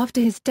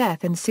 After his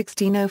death in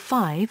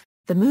 1605,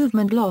 the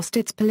movement lost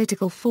its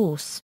political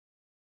force.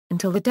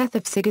 Until the death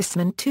of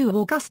Sigismund II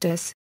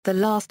Augustus, the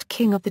last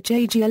king of the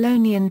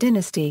Jagiellonian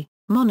dynasty,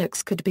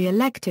 monarchs could be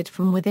elected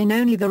from within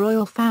only the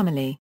royal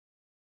family.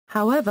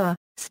 However,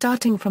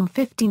 starting from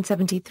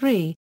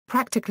 1573,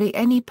 practically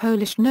any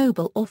Polish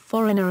noble or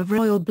foreigner of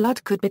royal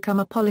blood could become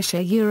a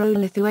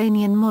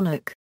Polish-Euro-Lithuanian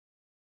monarch.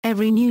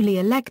 Every newly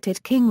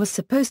elected king was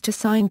supposed to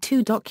sign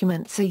 2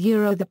 documents: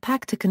 the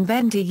Pacta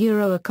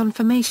Conventia, a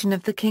confirmation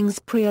of the king's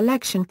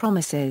pre-election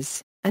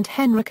promises, and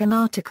Henrician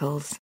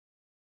Articles.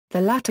 The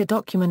latter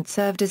document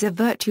served as a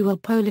virtual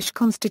Polish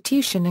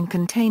constitution and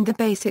contained the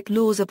basic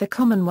laws of the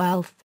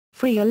Commonwealth: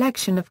 free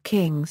election of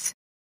kings,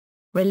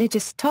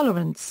 religious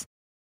tolerance,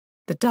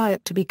 the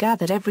Diet to be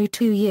gathered every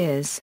 2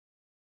 years,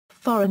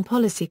 foreign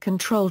policy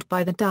controlled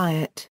by the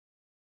Diet,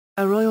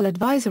 a royal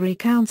advisory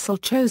council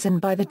chosen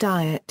by the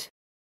Diet,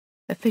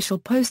 official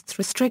posts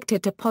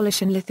restricted to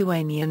Polish and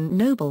Lithuanian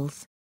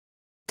nobles,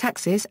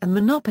 taxes and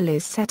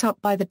monopolies set up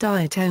by the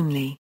Diet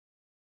only,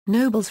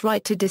 nobles'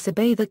 right to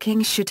disobey the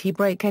king should he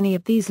break any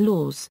of these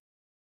laws.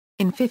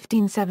 In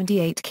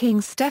 1578 King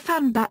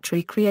Stefan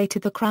Batory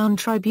created the Crown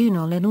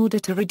Tribunal in order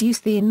to reduce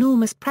the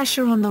enormous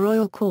pressure on the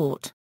royal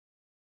court.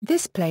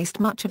 This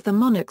placed much of the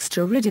monarch's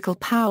juridical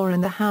power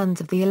in the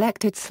hands of the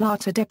elected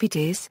Szlachta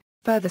deputies,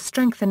 further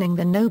strengthening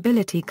the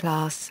nobility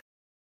class.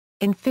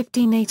 In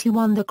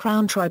 1581 the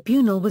Crown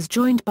Tribunal was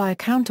joined by a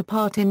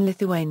counterpart in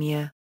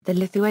Lithuania, The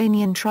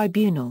Lithuanian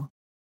Tribunal.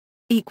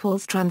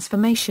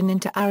 Transformation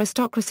into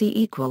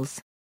aristocracy .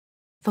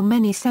 For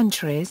many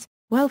centuries,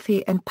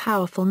 wealthy and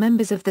powerful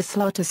members of the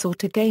Szlachta sought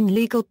to gain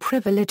legal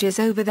privileges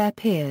over their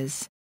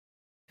peers.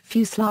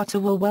 Few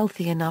Szlachta were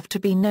wealthy enough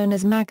to be known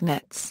as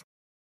magnates.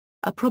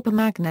 A proper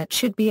magnate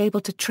should be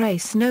able to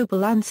trace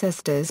noble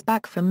ancestors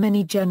back for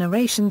many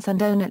generations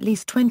and own at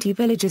least 20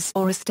 villages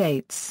or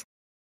estates.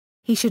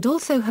 He should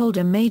also hold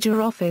a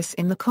major office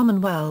in the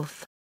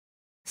Commonwealth.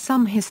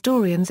 Some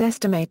historians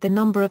estimate the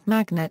number of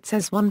magnates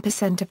as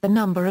 1% of the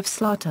number of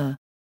Szlachta.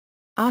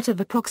 Out of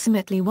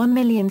approximately 1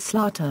 million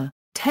Szlachta,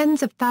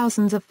 tens of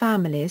thousands of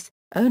families,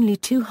 only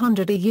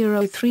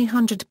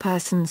 300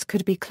 persons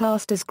could be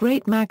classed as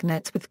great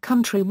magnates with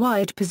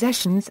country-wide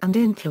possessions and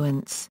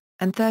influence,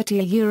 and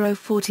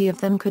 40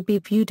 of them could be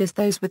viewed as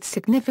those with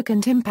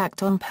significant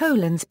impact on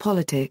Poland's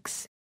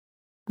politics.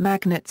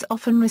 Magnates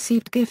often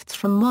received gifts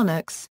from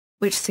monarchs,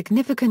 which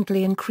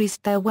significantly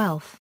increased their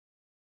wealth.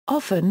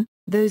 Often,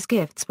 those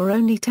gifts were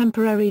only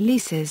temporary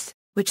leases,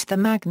 which the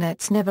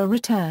magnates never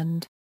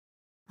returned.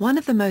 One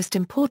of the most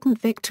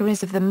important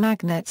victories of the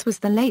magnates was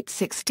the late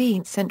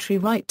 16th century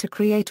right to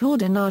create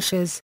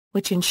ordinages,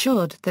 which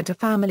ensured that a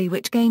family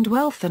which gained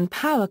wealth and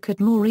power could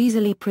more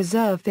easily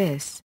preserve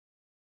this.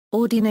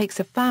 Ordinates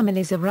of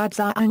families of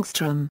Radza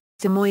Angstrom,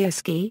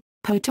 Zamoyski,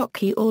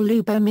 Potocki or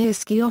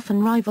Lubomirski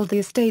often rivaled the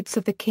estates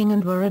of the king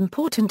and were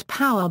important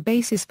power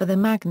bases for the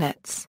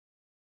magnates.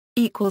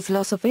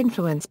 Loss of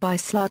influence by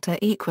Szlachta .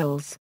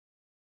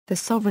 The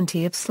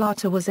sovereignty of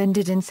Szlachta was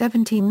ended in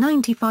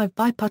 1795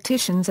 by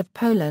partitions of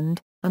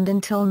Poland, and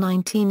until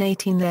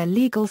 1918 their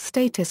legal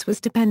status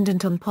was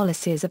dependent on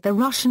policies of the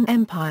Russian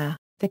Empire,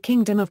 the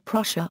Kingdom of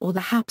Prussia or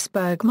the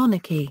Habsburg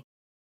monarchy.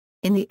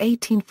 In the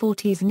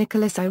 1840s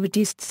Nicholas I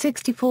reduced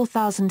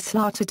 64,000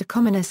 Szlachta to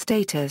commoner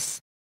status.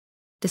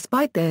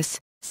 Despite this,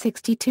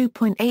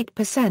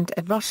 62.8%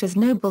 of Russia's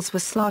nobles were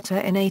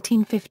Szlachta in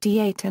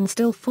 1858 and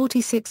still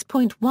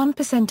 46.1%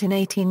 in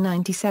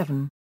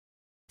 1897.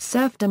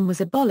 Serfdom was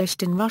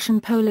abolished in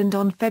Russian Poland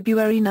on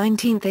February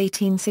 19,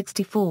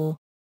 1864.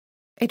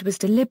 It was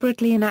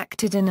deliberately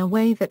enacted in a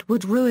way that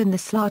would ruin the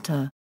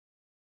Szlachta.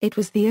 It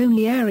was the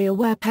only area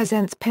where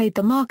peasants paid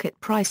the market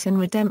price in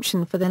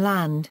redemption for the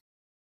land.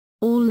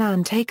 All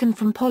land taken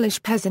from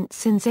Polish peasants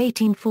since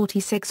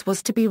 1846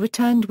 was to be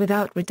returned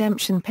without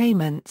redemption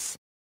payments.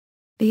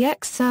 The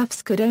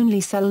ex-serfs could only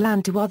sell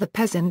land to other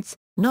peasants,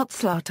 not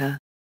Szlachta.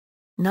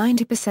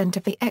 90%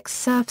 of the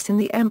ex-serfs in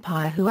the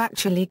empire who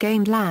actually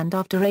gained land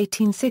after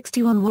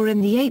 1861 were in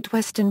the 8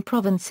 western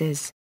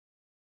provinces.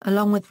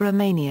 Along with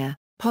Romania,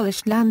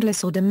 Polish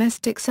landless or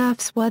domestic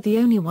serfs were the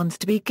only ones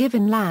to be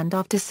given land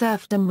after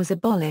serfdom was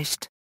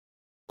abolished.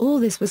 All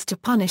this was to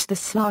punish the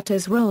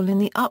Szlachta's role in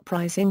the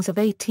uprisings of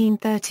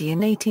 1830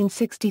 and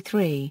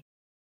 1863.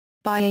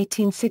 By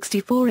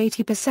 1864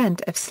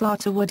 80% of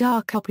Szlachta were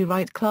dark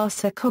copyright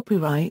class or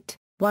copyright,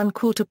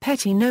 1/4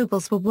 petty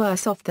nobles were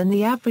worse off than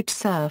the average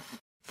serf,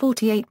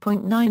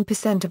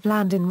 48.9% of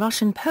land in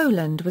Russian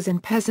Poland was in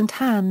peasant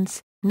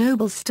hands,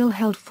 nobles still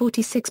held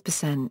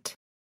 46%.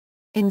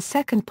 In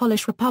Second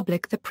Polish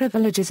Republic the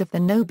privileges of the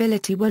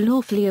nobility were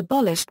lawfully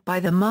abolished by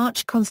the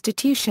March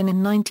Constitution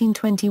in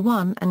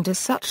 1921 and as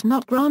such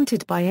not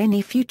granted by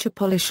any future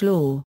Polish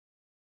law.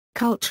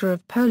 Culture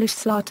of Polish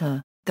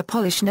Szlachta. The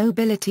Polish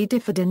nobility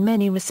differed in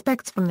many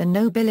respects from the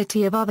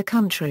nobility of other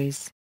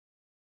countries.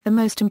 The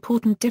most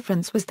important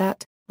difference was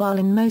that, while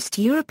in most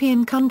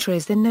European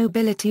countries the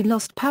nobility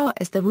lost power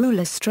as the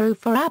rulers strove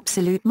for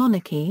absolute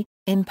monarchy,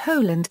 in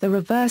Poland the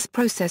reverse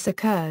process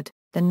occurred.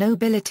 The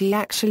nobility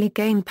actually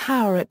gained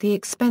power at the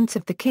expense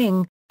of the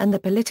king, and the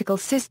political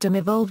system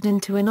evolved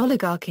into an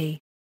oligarchy.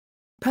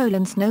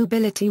 Poland's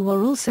nobility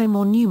were also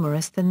more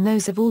numerous than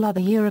those of all other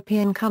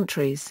European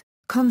countries,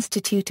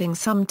 constituting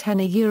some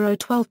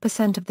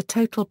 10–12% of the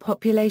total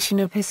population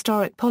of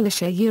historic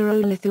Polish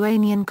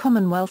Euro-Lithuanian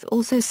Commonwealth,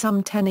 also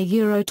some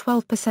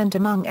 10–12%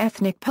 among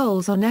ethnic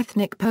Poles on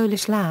ethnic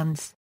Polish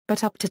lands,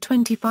 but up to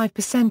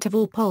 25% of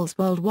all Poles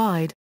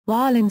worldwide,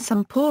 while in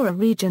some poorer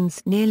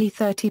regions nearly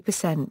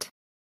 30%.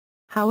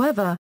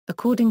 However,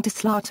 according to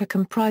Szlachta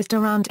comprised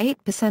around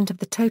 8% of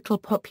the total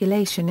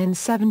population in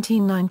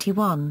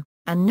 1791,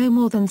 and no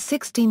more than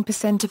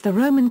 16% of the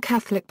Roman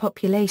Catholic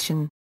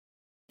population.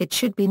 It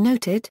should be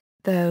noted,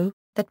 though,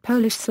 that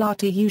Polish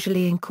Szlachta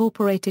usually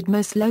incorporated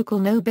most local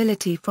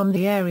nobility from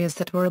the areas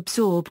that were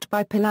absorbed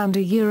by Poland.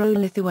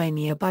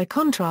 Euro-Lithuania. By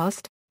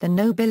contrast, the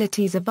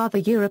nobilities of other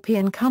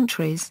European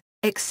countries,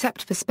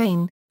 except for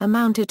Spain,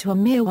 amounted to a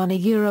mere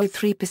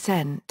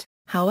 1–3%.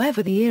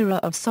 However, the era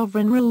of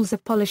sovereign rules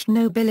of Polish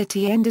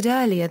nobility ended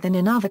earlier than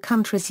in other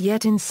countries,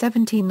 yet in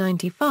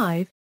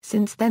 1795,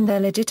 since then their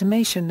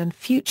legitimation and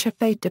future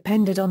fate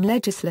depended on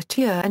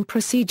legislature and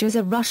procedures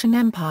of Russian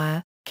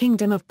Empire,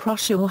 Kingdom of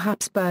Prussia or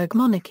Habsburg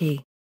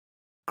monarchy.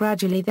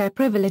 Gradually their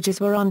privileges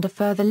were under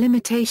further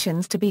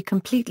limitations to be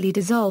completely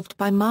dissolved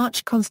by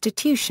March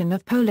Constitution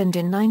of Poland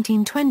in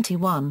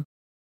 1921.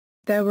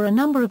 There were a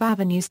number of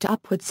avenues to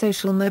upward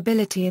social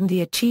mobility and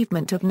the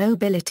achievement of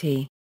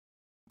nobility.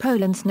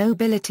 Poland's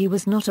nobility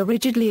was not a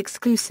rigidly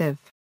exclusive,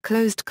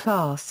 Closed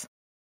class.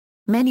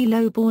 Many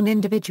low-born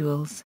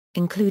individuals,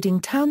 including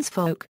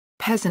townsfolk,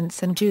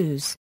 peasants and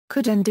Jews,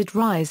 could and did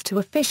rise to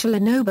official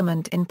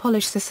ennoblement in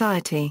Polish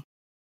society.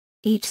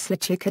 Each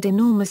Szlachta had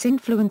enormous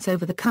influence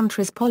over the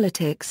country's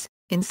politics,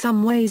 in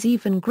some ways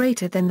even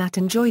greater than that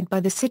enjoyed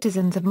by the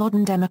citizens of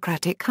modern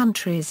democratic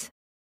countries.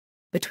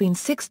 Between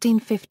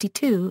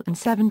 1652 and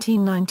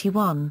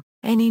 1791,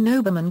 any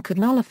nobleman could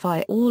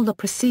nullify all the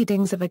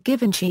proceedings of a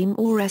given Sejm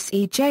or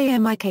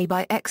Sejmik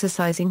by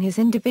exercising his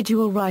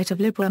individual right of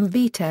liberum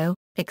veto,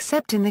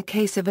 except in the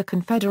case of a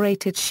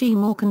confederated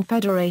Sejm or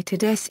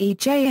confederated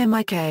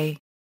Sejmik.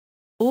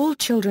 All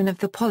children of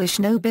the Polish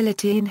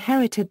nobility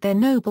inherited their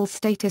noble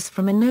status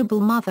from a noble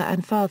mother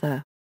and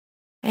father.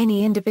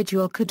 Any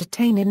individual could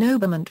attain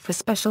ennoblement for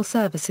special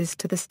services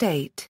to the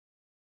state.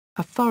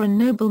 A foreign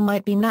noble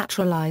might be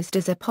naturalized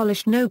as a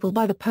Polish noble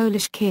by the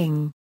Polish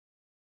king.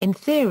 In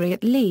theory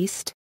at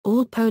least,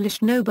 all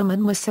Polish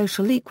noblemen were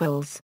social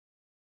equals.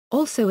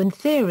 Also in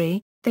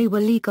theory, they were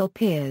legal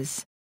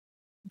peers.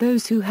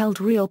 Those who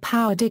held real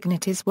power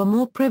dignities were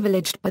more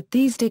privileged, but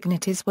these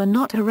dignities were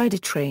not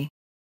hereditary.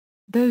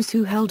 Those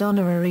who held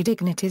honorary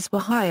dignities were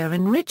higher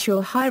in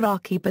ritual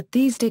hierarchy, but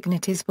these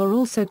dignities were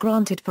also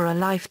granted for a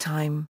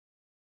lifetime.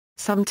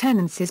 Some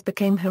tenancies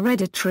became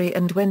hereditary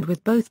and went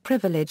with both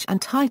privilege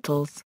and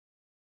titles.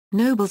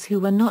 Nobles who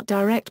were not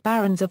direct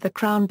barons of the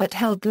crown but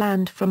held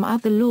land from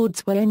other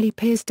lords were only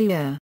peers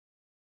d'eure.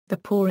 The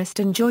poorest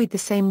enjoyed the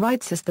same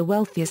rights as the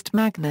wealthiest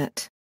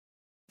magnate.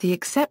 The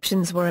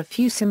exceptions were a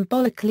few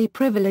symbolically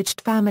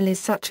privileged families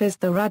such as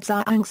the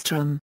Radza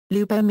Angstrom,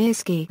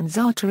 Lubomirski and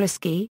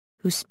Czartoryski,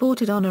 who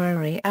sported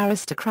honorary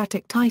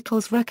aristocratic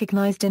titles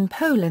recognized in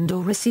Poland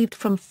or received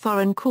from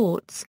foreign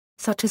courts,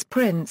 such as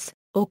prince,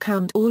 or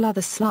count. All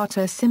other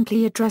Szlachta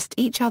simply addressed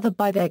each other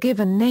by their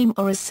given name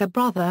or as sir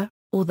brother,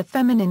 or the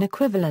feminine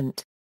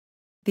equivalent.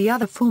 The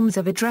other forms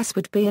of address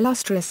would be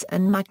illustrious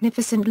and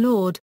magnificent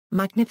lord,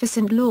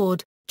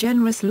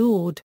 generous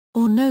lord,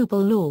 or noble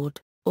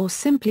lord, or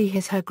simply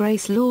his her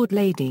grace lord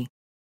lady.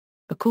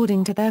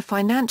 According to their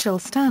financial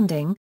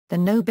standing, the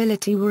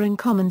nobility were in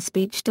common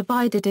speech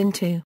divided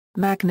into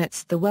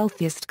magnates, the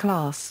wealthiest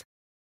class,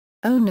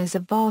 owners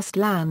of vast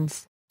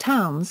lands,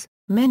 towns,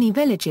 many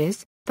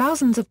villages,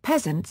 thousands of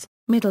peasants,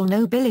 middle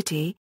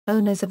nobility,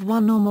 owners of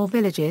one or more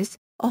villages,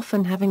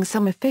 often having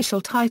some official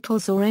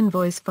titles or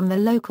envoys from the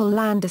local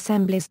land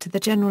assemblies to the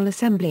General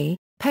Assembly,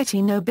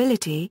 petty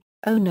nobility,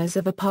 owners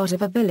of a part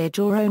of a village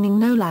or owning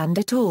no land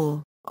at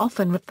all,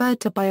 often referred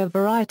to by a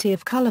variety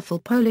of colorful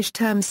Polish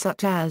terms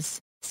such as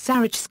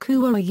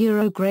Saryczku or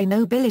Euro grey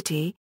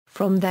nobility,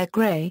 from their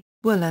grey,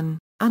 woolen,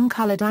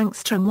 uncolored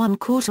angstrom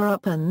 1/4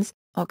 uplands,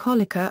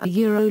 Okolika a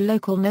Euro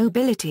local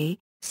nobility,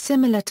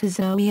 similar to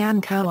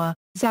Zowiankowa,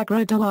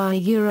 Zagrodowa a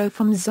Euro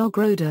from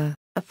Zogroda,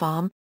 a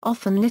farm,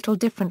 often little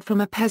different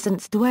from a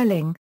peasant's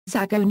dwelling,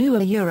 Zagonu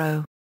a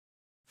Euro.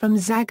 From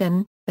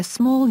Zagan, a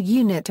small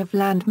unit of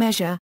land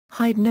measure,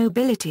 Hyde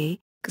nobility,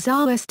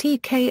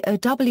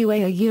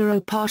 Gzawstkowa a Euro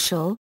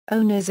partial,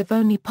 owners of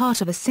only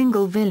part of a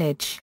single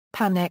village,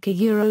 Panek a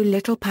Euro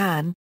little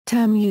pan,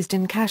 term used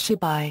in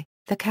Kashubai,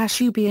 the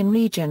Kashubian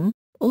region,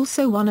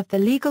 also one of the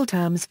legal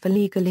terms for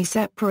legally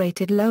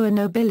separated lower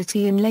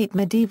nobility in late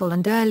medieval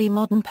and early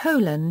modern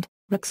Poland,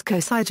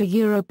 Rykskosij a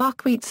Euro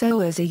buckwheat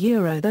sowers a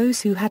Euro those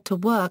who had to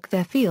work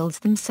their fields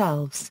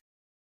themselves.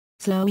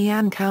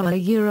 Zlowiankowa a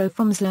Euro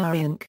from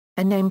Zloriank,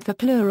 a name for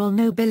plural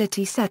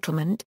nobility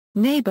settlement,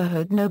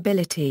 neighborhood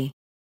nobility.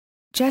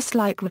 Just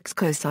like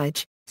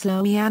Rykskosij,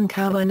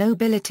 Zlowiankowa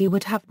nobility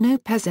would have no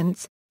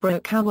peasants,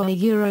 Brokowa a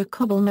Euro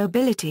cobble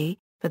nobility,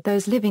 but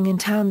those living in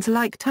towns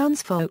like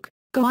townsfolk,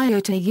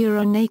 Goiota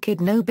Euro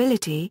naked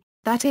nobility,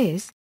 that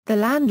is, the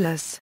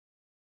landless.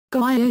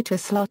 Goiota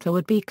Szlachta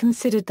would be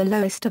considered the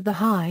lowest of the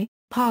high,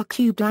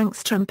 par-cubed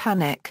angstrom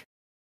panek.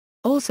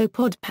 Also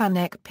pod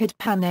panek, pid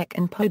panek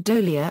and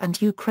podolia and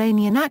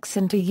Ukrainian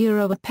accent a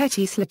Euro a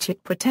petty Szlachta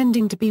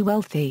pretending to be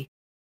wealthy.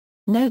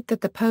 Note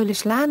that the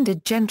Polish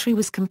landed gentry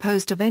was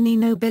composed of any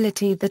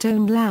nobility that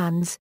owned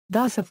lands,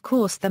 thus of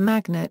course the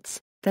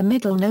magnates, the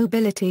middle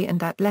nobility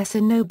and that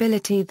lesser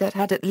nobility that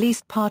had at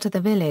least part of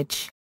the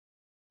village.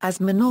 As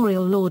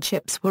manorial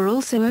lordships were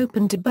also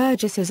open to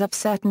burgesses of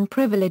certain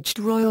privileged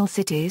royal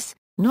cities,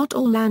 not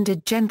all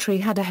landed gentry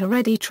had a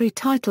hereditary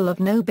title of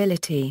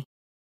nobility.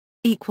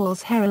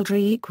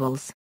 Heraldry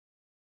equals.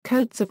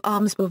 Coats of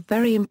arms were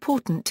very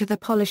important to the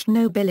Polish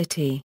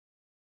nobility.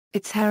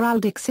 Its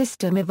heraldic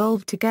system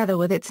evolved together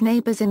with its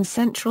neighbors in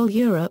Central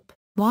Europe,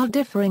 while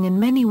differing in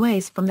many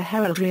ways from the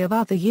heraldry of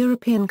other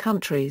European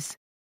countries.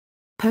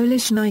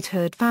 Polish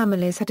knighthood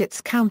families had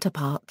its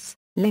counterparts,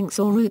 links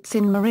or roots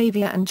in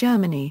Moravia and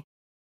Germany.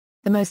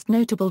 The most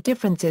notable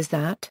difference is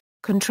that,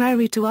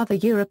 contrary to other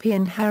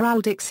European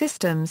heraldic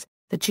systems,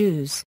 the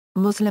Jews,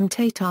 Muslim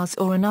Tatars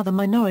or other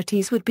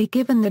minorities would be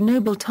given the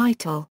noble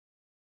title.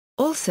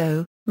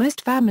 Also,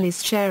 most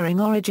families sharing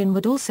origin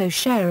would also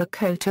share a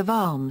coat of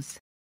arms.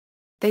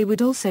 They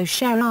would also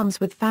share arms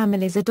with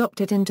families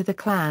adopted into the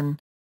clan.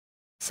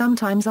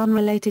 Sometimes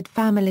unrelated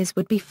families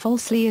would be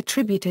falsely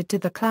attributed to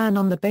the clan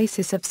on the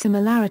basis of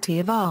similarity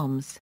of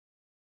arms.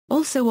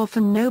 Also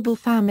often noble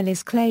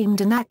families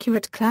claimed an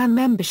accurate clan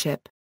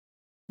membership.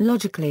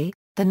 Logically,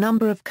 the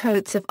number of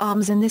coats of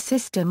arms in this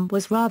system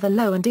was rather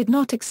low and did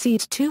not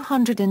exceed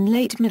 200 in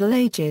late Middle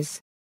Ages.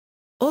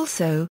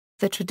 Also,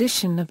 the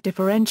tradition of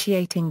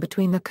differentiating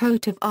between the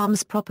coat of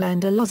arms proper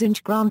and a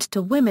lozenge grant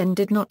to women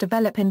did not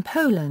develop in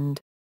Poland.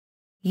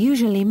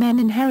 Usually men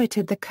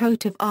inherited the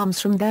coat of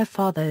arms from their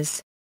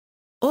fathers.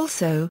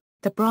 Also,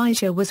 the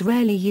brazier was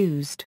rarely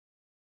used.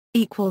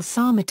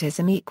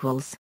 Sarmatism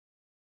equals.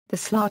 The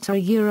Szlachta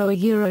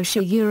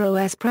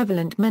Euro-Szlachta's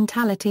prevalent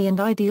mentality and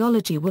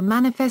ideology were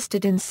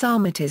manifested in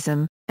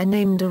Sarmatism, a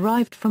name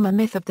derived from a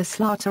myth of the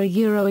Szlachta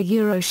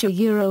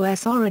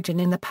Euro-Szlachta's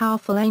origin in the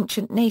powerful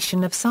ancient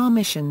nation of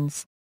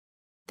Sarmatians.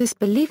 This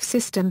belief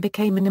system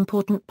became an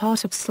important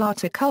part of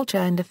Szlachta culture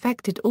and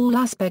affected all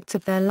aspects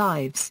of their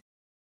lives.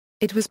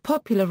 It was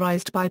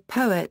popularized by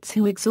poets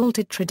who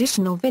exalted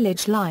traditional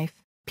village life,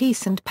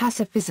 peace and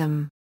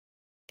pacifism.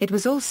 It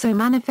was also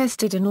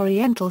manifested in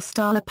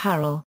Oriental-style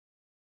apparel,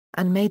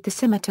 and made the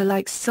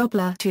scimitar-like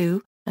sobla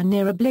too, a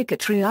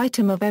near-obligatory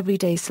item of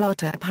everyday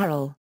Szlachta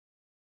apparel.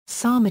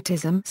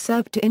 Sarmatism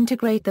served to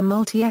integrate the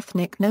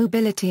multi-ethnic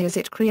nobility as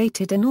it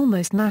created an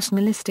almost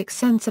nationalistic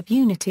sense of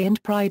unity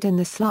and pride in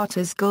the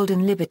Szlachta's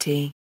golden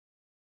liberty.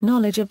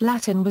 Knowledge of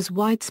Latin was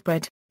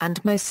widespread, and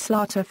most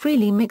Szlachta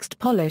freely mixed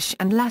Polish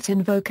and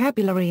Latin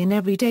vocabulary in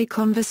everyday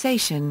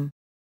conversation.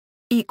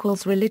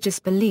 Religious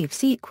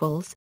beliefs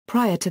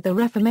Prior to the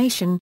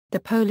Reformation, the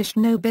Polish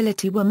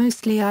nobility were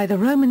mostly either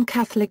Roman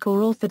Catholic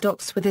or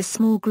Orthodox with a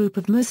small group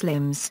of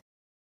Muslims.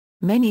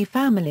 Many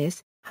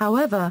families,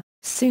 however,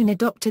 soon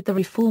adopted the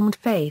Reformed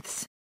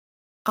faiths.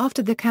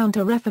 After the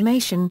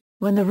Counter-Reformation,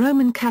 when the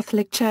Roman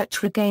Catholic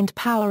Church regained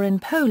power in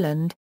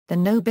Poland, the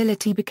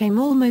nobility became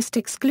almost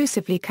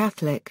exclusively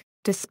Catholic,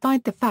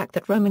 despite the fact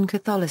that Roman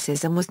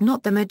Catholicism was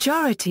not the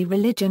majority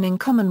religion in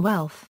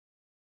Commonwealth.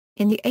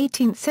 In the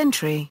 18th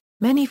century,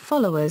 many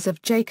followers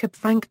of Jacob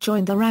Frank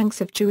joined the ranks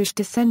of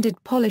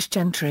Jewish-descended Polish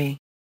gentry.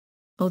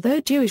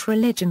 Although Jewish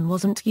religion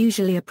wasn't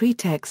usually a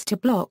pretext to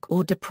block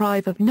or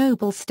deprive of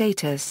noble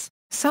status,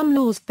 some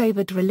laws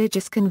favored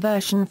religious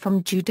conversion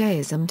from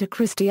Judaism to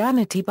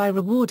Christianity by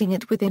rewarding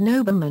it with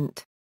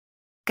ennoblement.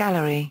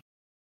 Gallery.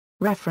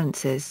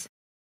 References.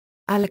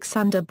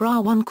 Alexander Bra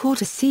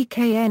 1/4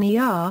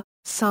 CKNER,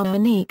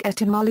 Słownik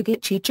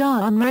etymologiczny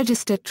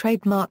unregistered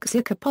trademark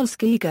Zyka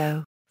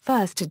Polskiego,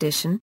 1st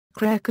edition,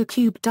 Krakow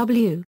Cube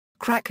W,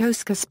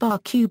 Krakowska Spa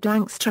Cube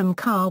Langstrom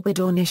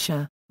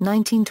Karwidornisha,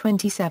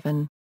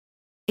 1927.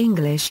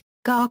 English,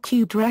 Gar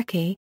Cubed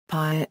Reki,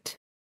 Piet.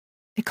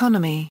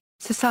 Economy,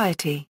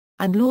 Society,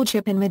 and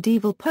Lordship in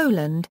Medieval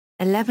Poland,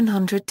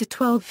 1100 to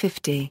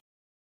 1250.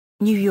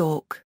 New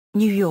York,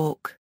 New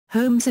York,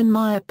 Holmes and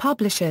Meyer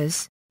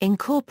Publishers,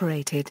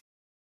 Incorporated.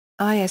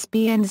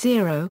 ISBN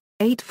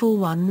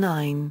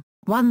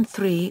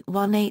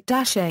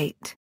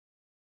 0-8419-1318-8.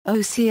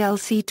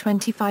 OCLC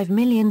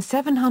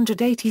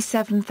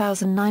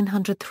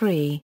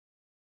 25787903.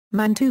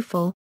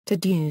 Manteuffel,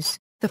 Tadeusz,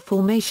 The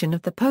Formation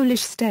of the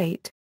Polish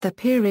State, The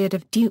Period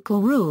of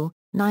Ducal Rule,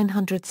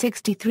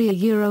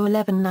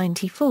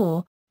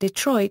 963–1194,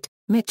 Detroit,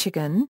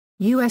 Michigan,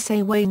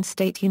 USA. Wayne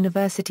State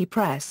University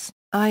Press,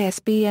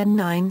 ISBN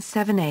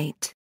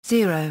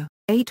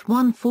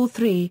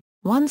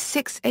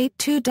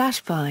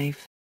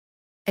 978-0-8143-1682-5.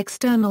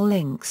 External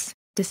links,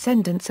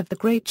 Descendants of the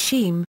Great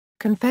Sheme,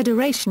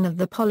 Confederation of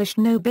the Polish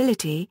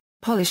Nobility,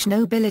 Polish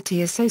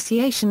Nobility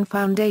Association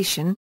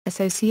Foundation,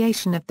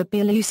 Association of the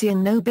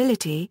Belarusian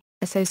Nobility,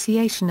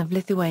 Association of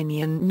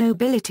Lithuanian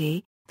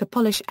Nobility, The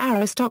Polish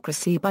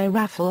Aristocracy by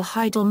Rafał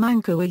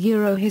Heidelmanko. A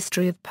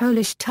Euro-History of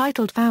Polish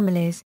Titled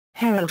Families,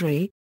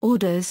 Heraldry,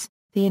 Orders,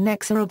 The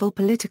Inexorable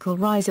Political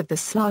Rise of the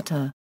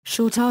Szlachta,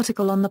 short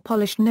article on the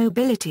Polish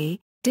Nobility,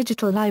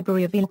 Digital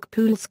Library of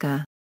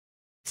Polska.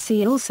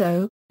 See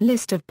also,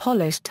 List of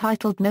Polish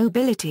Titled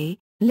Nobility,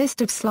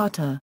 List of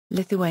Szlachta,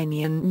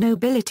 Lithuanian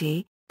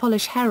Nobility,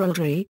 Polish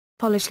Heraldry,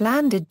 Polish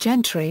Landed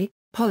Gentry,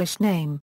 Polish Name.